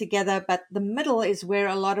everything together. But the middle is where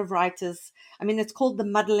a lot of writers, I mean, it's called the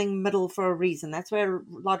muddling middle for a reason. That's where a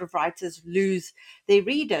lot of writers lose their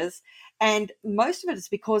readers. And most of it is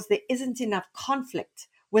because there isn't enough conflict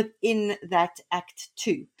within that Act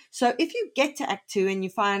 2. So if you get to Act 2 and you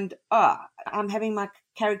find, I'm having my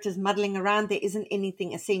characters muddling around, there isn't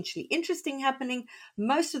anything essentially interesting happening,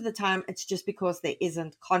 most of the time it's just because there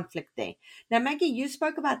isn't conflict there. Now, Maggie, you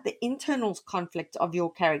spoke about the internal conflict of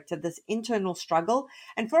your character, this internal struggle.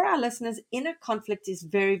 And for our listeners, inner conflict is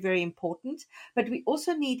very, very important, but we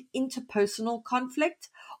also need interpersonal conflict,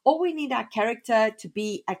 or we need our character to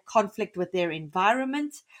be at conflict with their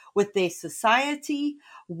environment, with their society,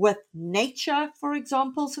 with nature, for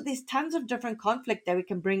example. So there's tons of different conflict that we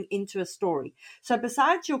can bring into a story. So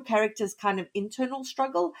besides your character's kind of internal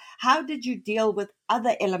struggle, how did you deal with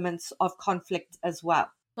other elements of conflict as well?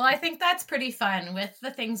 Well, I think that's pretty fun with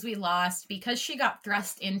the things we lost, because she got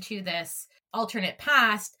thrust into this alternate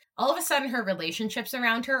past. All of a sudden, her relationships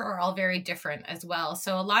around her are all very different as well.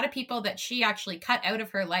 So a lot of people that she actually cut out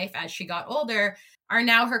of her life as she got older are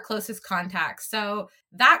now her closest contacts. So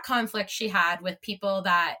that conflict she had with people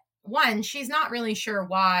that, one, she's not really sure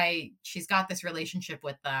why she's got this relationship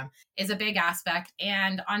with them is a big aspect.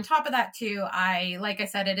 And on top of that, too, like I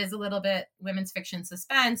said, it is a little bit women's fiction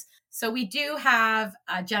suspense. So we do have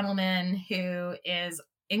a gentleman who is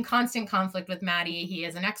in constant conflict with Maddie. He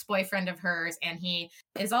is an ex-boyfriend of hers, and he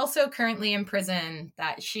is also currently in prison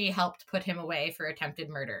that she helped put him away for attempted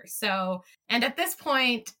murder. So, and at this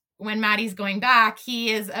point, when Maddie's going back,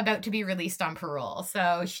 he is about to be released on parole.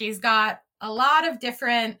 So she's got a lot of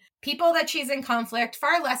different people that she's in conflict,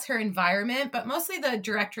 far less her environment, but mostly the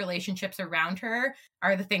direct relationships around her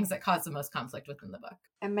are the things that cause the most conflict within the book.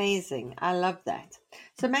 Amazing. I love that.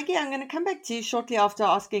 So Maggie, I'm going to come back to you shortly after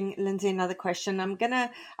asking Lindsay another question.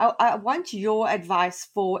 I want your advice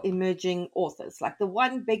for emerging authors, like the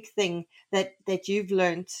one big thing that you've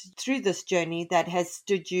learned through this journey that has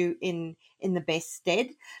stood you in the best stead.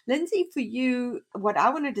 Lindsay, for you, what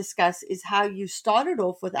I want to discuss is how you started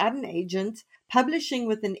off without an agent, publishing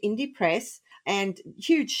with an indie press. And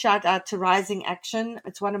huge shout out to Rising Action.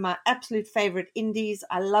 It's one of my absolute favorite indies.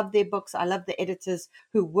 I love their books. I love the editors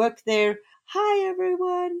who work there. Hi,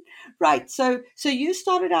 everyone. Right. So you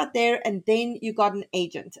started out there and then you got an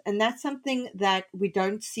agent. And that's something that we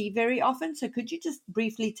don't see very often. So could you just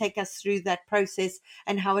briefly take us through that process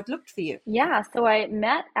and how it looked for you? Yeah, so I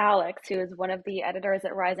met Alex, who is one of the editors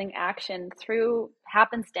at Rising Action, through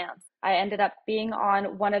happenstance. I ended up being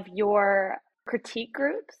on one of your critique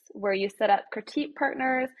groups where you set up critique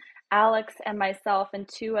partners. Alex and myself and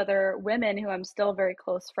two other women who I'm still very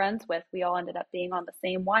close friends with, we all ended up being on the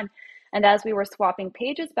same one. And as we were swapping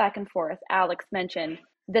pages back and forth, Alex mentioned,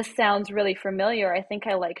 "This sounds really familiar. I think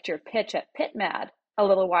I liked your pitch at PitMad a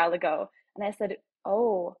little while ago." And I said,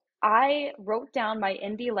 "Oh, I wrote down my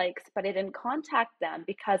indie likes, but I didn't contact them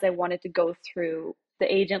because I wanted to go through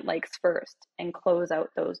the agent likes first and close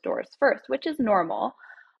out those doors first," which is normal.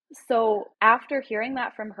 So after hearing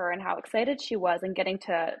that from her and how excited she was and getting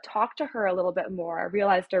to talk to her a little bit more, I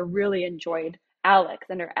realized I really enjoyed Alex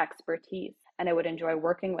and her expertise, and I would enjoy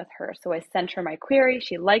working with her. So I sent her my query.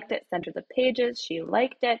 She liked it, sent her the pages. She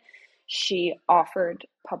liked it. She offered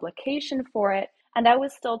publication for it. And I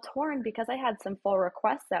was still torn because I had some full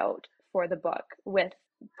requests out for the book with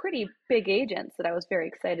pretty big agents that I was very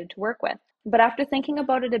excited to work with. But after thinking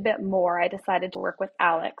about it a bit more, I decided to work with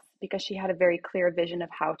Alex because she had a very clear vision of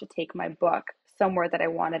how to take my book somewhere that I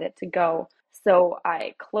wanted it to go. So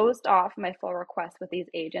I closed off my full request with these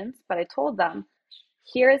agents, but I told them,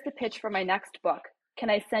 "Here is the pitch for my next book. Can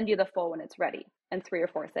I send you the full when it's ready?" And 3 or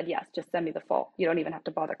 4 said, "Yes, just send me the full. You don't even have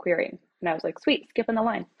to bother querying." And I was like, "Sweet, skipping the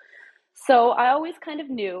line." So I always kind of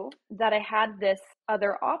knew that I had this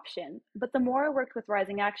other option, but the more I worked with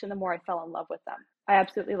Rising Action, the more I fell in love with them. I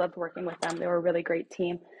absolutely loved working with them. They were a really great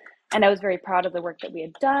team. And I was very proud of the work that we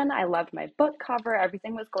had done. I loved my book cover.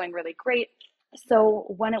 Everything was going really great.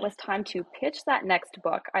 So when it was time to pitch that next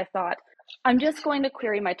book, I thought, I'm just going to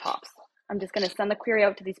query my tops. I'm just going to send the query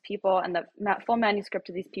out to these people and the full manuscript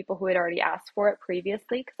to these people who had already asked for it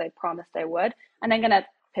previously, because I promised I would. And I'm going to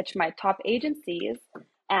pitch my top agencies.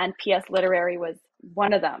 And PS Literary was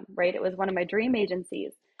one of them, right? It was one of my dream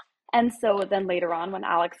agencies. And so then later on, when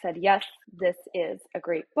Alex said, "Yes, this is a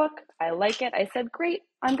great book. I like it," I said, "Great,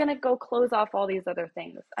 I'm going to go close off all these other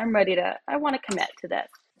things. I want to commit to this."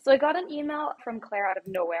 So I got an email from Claire out of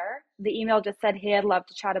nowhere. The email just said, hey, I'd love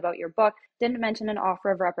to chat about your book. Didn't mention an offer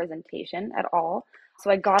of representation at all. So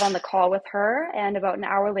I got on the call with her, and about an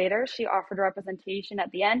hour later, she offered representation at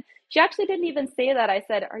the end. She actually didn't even say that. I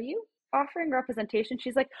said, are you offering representation?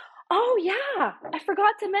 She's like, oh yeah, I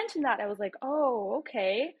forgot to mention that. I was like, oh,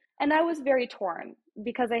 okay. And I was very torn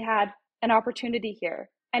because I had an opportunity here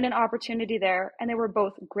and an opportunity there, and they were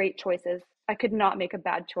both great choices. I could not make a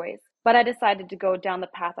bad choice. But I decided to go down the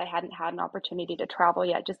path. I hadn't had an opportunity to travel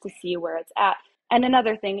yet, just to see where it's at. And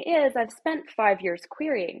another thing is, I've spent 5 years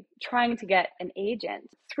querying, trying to get an agent.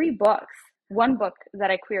 3 books, 1 book that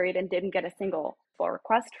I queried and didn't get a single full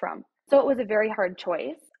request from. So it was a very hard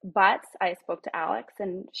choice. But I spoke to Alex,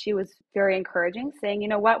 and she was very encouraging, saying, you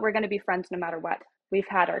know what, we're going to be friends no matter what. We've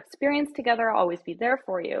had our experience together. I'll always be there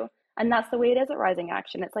for you. And that's the way it is at Rising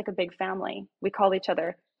Action. It's like a big family. We call each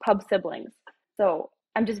other pub siblings. So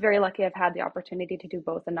I'm just very lucky I've had the opportunity to do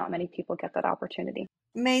both, and not many people get that opportunity.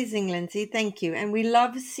 Amazing, Lindsay. Thank you. And we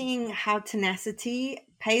love seeing how tenacity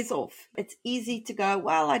pays off. It's easy to go,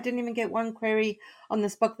 well, I didn't even get 1 query on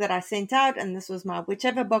this book that I sent out, and this was my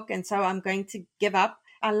whichever book, and so I'm going to give up.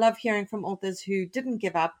 I love hearing from authors who didn't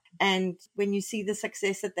give up. And when you see the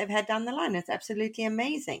success that they've had down the line, it's absolutely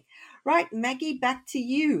amazing. Right, Maggie, back to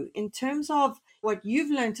you. In terms of what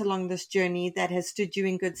you've learned along this journey that has stood you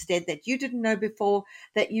in good stead, that you didn't know before,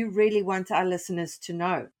 that you really want our listeners to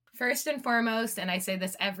know. First and foremost, and I say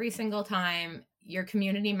this every single time, your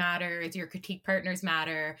community matters, your critique partners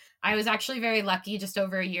matter. I was actually very lucky just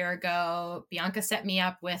over a year ago. Bianca set me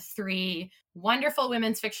up with 3 wonderful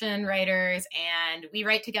women's fiction writers, and we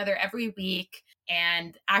write together every week.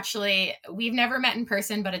 And actually, we've never met in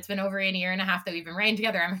person, but it's been over a year and a half that we've been writing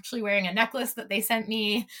together. I'm actually wearing a necklace that they sent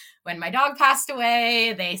me when my dog passed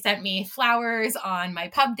away. They sent me flowers on my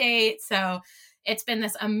pub date. So it's been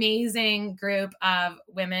this amazing group of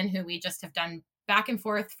women who we just have done back and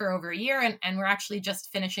forth for over a year. And we're actually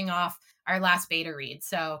just finishing off our last beta read.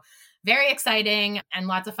 So very exciting and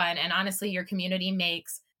lots of fun. And honestly, your community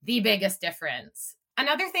makes the biggest difference.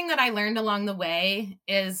 Another thing that I learned along the way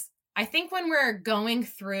is I think when we're going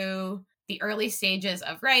through the early stages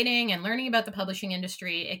of writing and learning about the publishing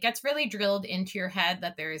industry, it gets really drilled into your head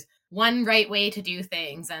that there's one right way to do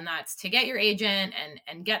things, and that's to get your agent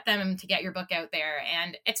and get them to get your book out there.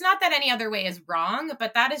 And it's not that any other way is wrong,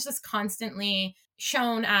 but that is just constantly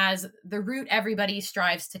shown as the route everybody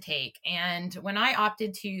strives to take. And when I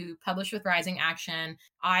opted to publish with Rising Action,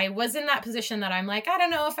 I was in that position that I'm like, I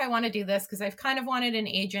don't know if I want to do this because I've kind of wanted an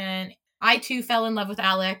agent. I too fell in love with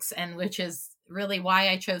Alex, and which is really why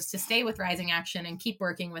I chose to stay with Rising Action and keep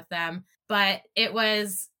working with them. But it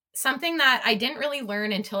was something that I didn't really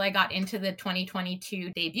learn until I got into the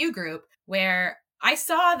 2022 debut group, where I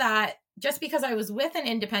saw that just because I was with an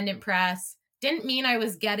independent press didn't mean I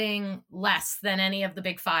was getting less than any of the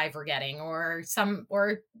big 5 were getting, or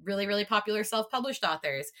really, really popular self-published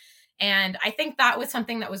authors. And I think that was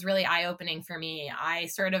something that was really eye-opening for me. I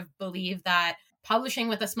sort of believe that publishing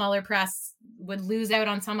with a smaller press would lose out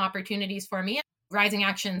on some opportunities for me. Rising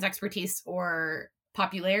Action's expertise or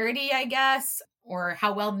popularity, I guess, or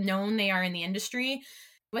how well known they are in the industry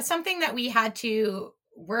was something that we had to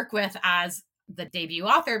work with as the debut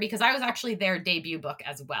author, because I was actually their debut book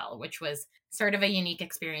as well, which was sort of a unique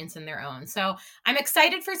experience in their own. So I'm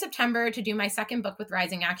excited for September to do my 2nd book with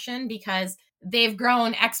Rising Action, because they've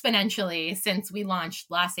grown exponentially since we launched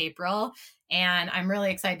last April. And I'm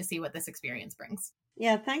really excited to see what this experience brings.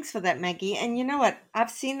 Yeah, thanks for that, Maggie. And you know what?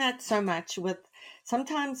 I've seen that so much with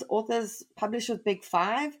sometimes authors publish with Big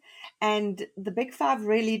 5, and the Big 5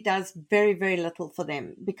 really does very, very little for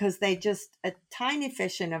them because they just a tiny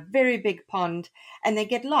fish in a very big pond and they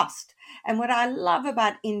get lost. And what I love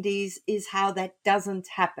about indies is how that doesn't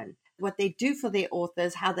happen. What they do for their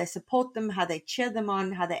authors, how they support them, how they cheer them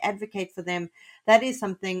on, how they advocate for them. That is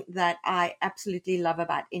something that I absolutely love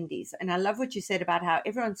about indies. And I love what you said about how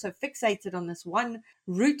everyone's so fixated on this one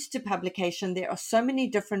route to publication. There are so many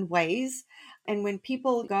different ways. And when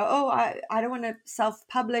people go, oh, I don't want to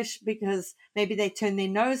self-publish because maybe they turn their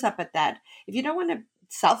nose up at that. If you don't want to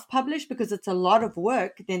self-publish because it's a lot of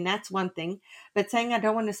work, then that's one thing. But saying I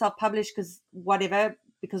don't want to self-publish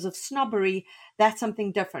because of snobbery, that's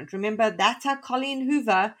something different. Remember, that's how Colleen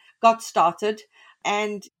Hoover got started.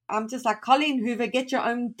 And I'm just like, Colleen Hoover, get your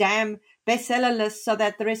own damn bestseller list so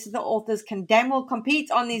that the rest of the authors can damn well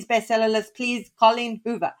compete on these bestseller lists. Please, Colleen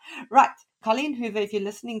Hoover. Right. Colleen Hoover, if you're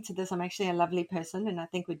listening to this, I'm actually a lovely person and I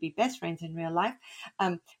think we'd be best friends in real life.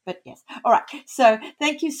 But yes. All right. So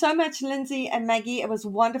thank you so much, Lindsay and Maggie. It was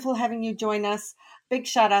wonderful having you join us. big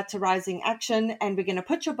shout out to Rising Action, and we're going to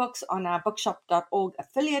put your books on our bookshop.org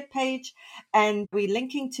affiliate page, and we're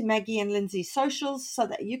linking to Maggie and Lindsay's socials so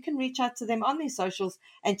that you can reach out to them on their socials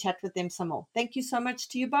and chat with them some more. Thank you so much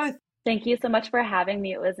to you both. Thank you so much for having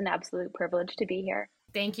me. It was an absolute privilege to be here.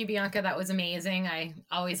 Thank you, Bianca. That was amazing. I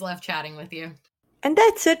always love chatting with you. And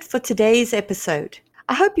that's it for today's episode.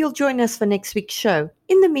 I hope you'll join us for next week's show.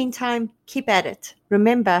 In the meantime, keep at it.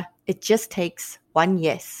 Remember, it just takes one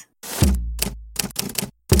yes.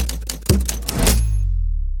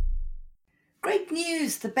 Great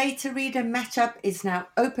news! The Beta Reader Matchup is now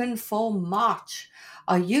open for March.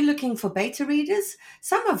 Are you looking for beta readers,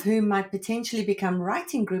 some of whom might potentially become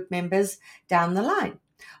writing group members down the line?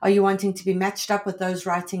 Are you wanting to be matched up with those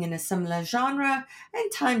writing in a similar genre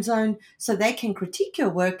and time zone so they can critique your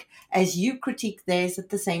work as you critique theirs at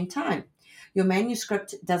the same time? Your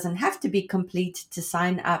manuscript doesn't have to be complete to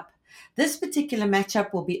sign up. This particular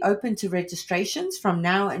matchup will be open to registrations from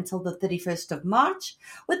now until the 31st of March,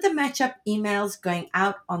 with the matchup emails going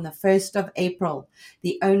out on the 1st of April.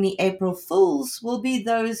 The only April Fools will be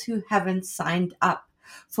those who haven't signed up.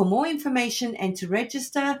 For more information and to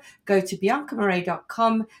register, go to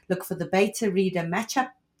biancamarais.com, look for the Beta Reader Matchup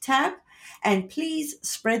tab, and please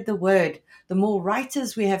spread the word. The more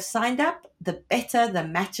writers we have signed up, the better the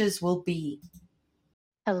matches will be.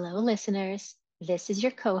 Hello, listeners. This is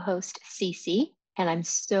your co-host, Cece, and I'm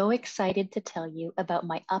so excited to tell you about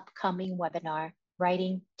my upcoming webinar,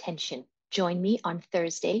 Writing Tension. Join me on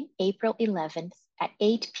Thursday, April 11th at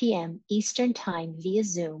 8 p.m. Eastern Time via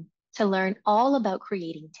Zoom to learn all about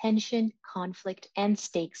creating tension, conflict, and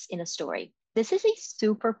stakes in a story. This is a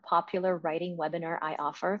super popular writing webinar I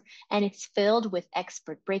offer, and it's filled with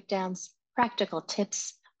expert breakdowns, practical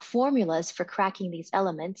tips, formulas for cracking these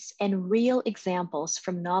elements, and real examples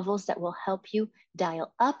from novels that will help you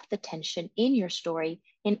dial up the tension in your story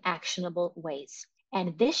in actionable ways.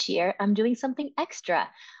 And this year, I'm doing something extra.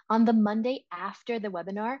 On the Monday after the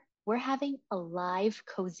webinar, we're having a live,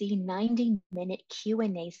 cozy 90-minute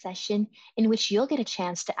Q&A session in which you'll get a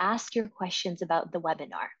chance to ask your questions about the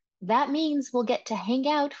webinar. That means we'll get to hang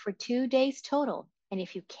out for 2 days total. And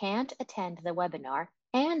if you can't attend the webinar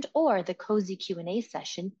and or the cozy Q&A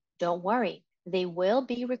session, don't worry. They will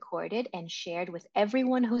be recorded and shared with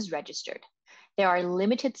everyone who's registered. There are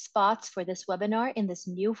limited spots for this webinar in this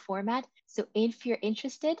new format, so if you're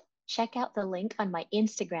interested, check out the link on my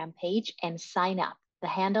Instagram page and sign up. The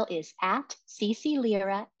handle is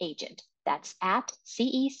 @CeCelyra_agent. That's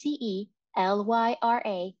 @CeCelyra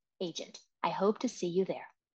agent. I hope to see you there.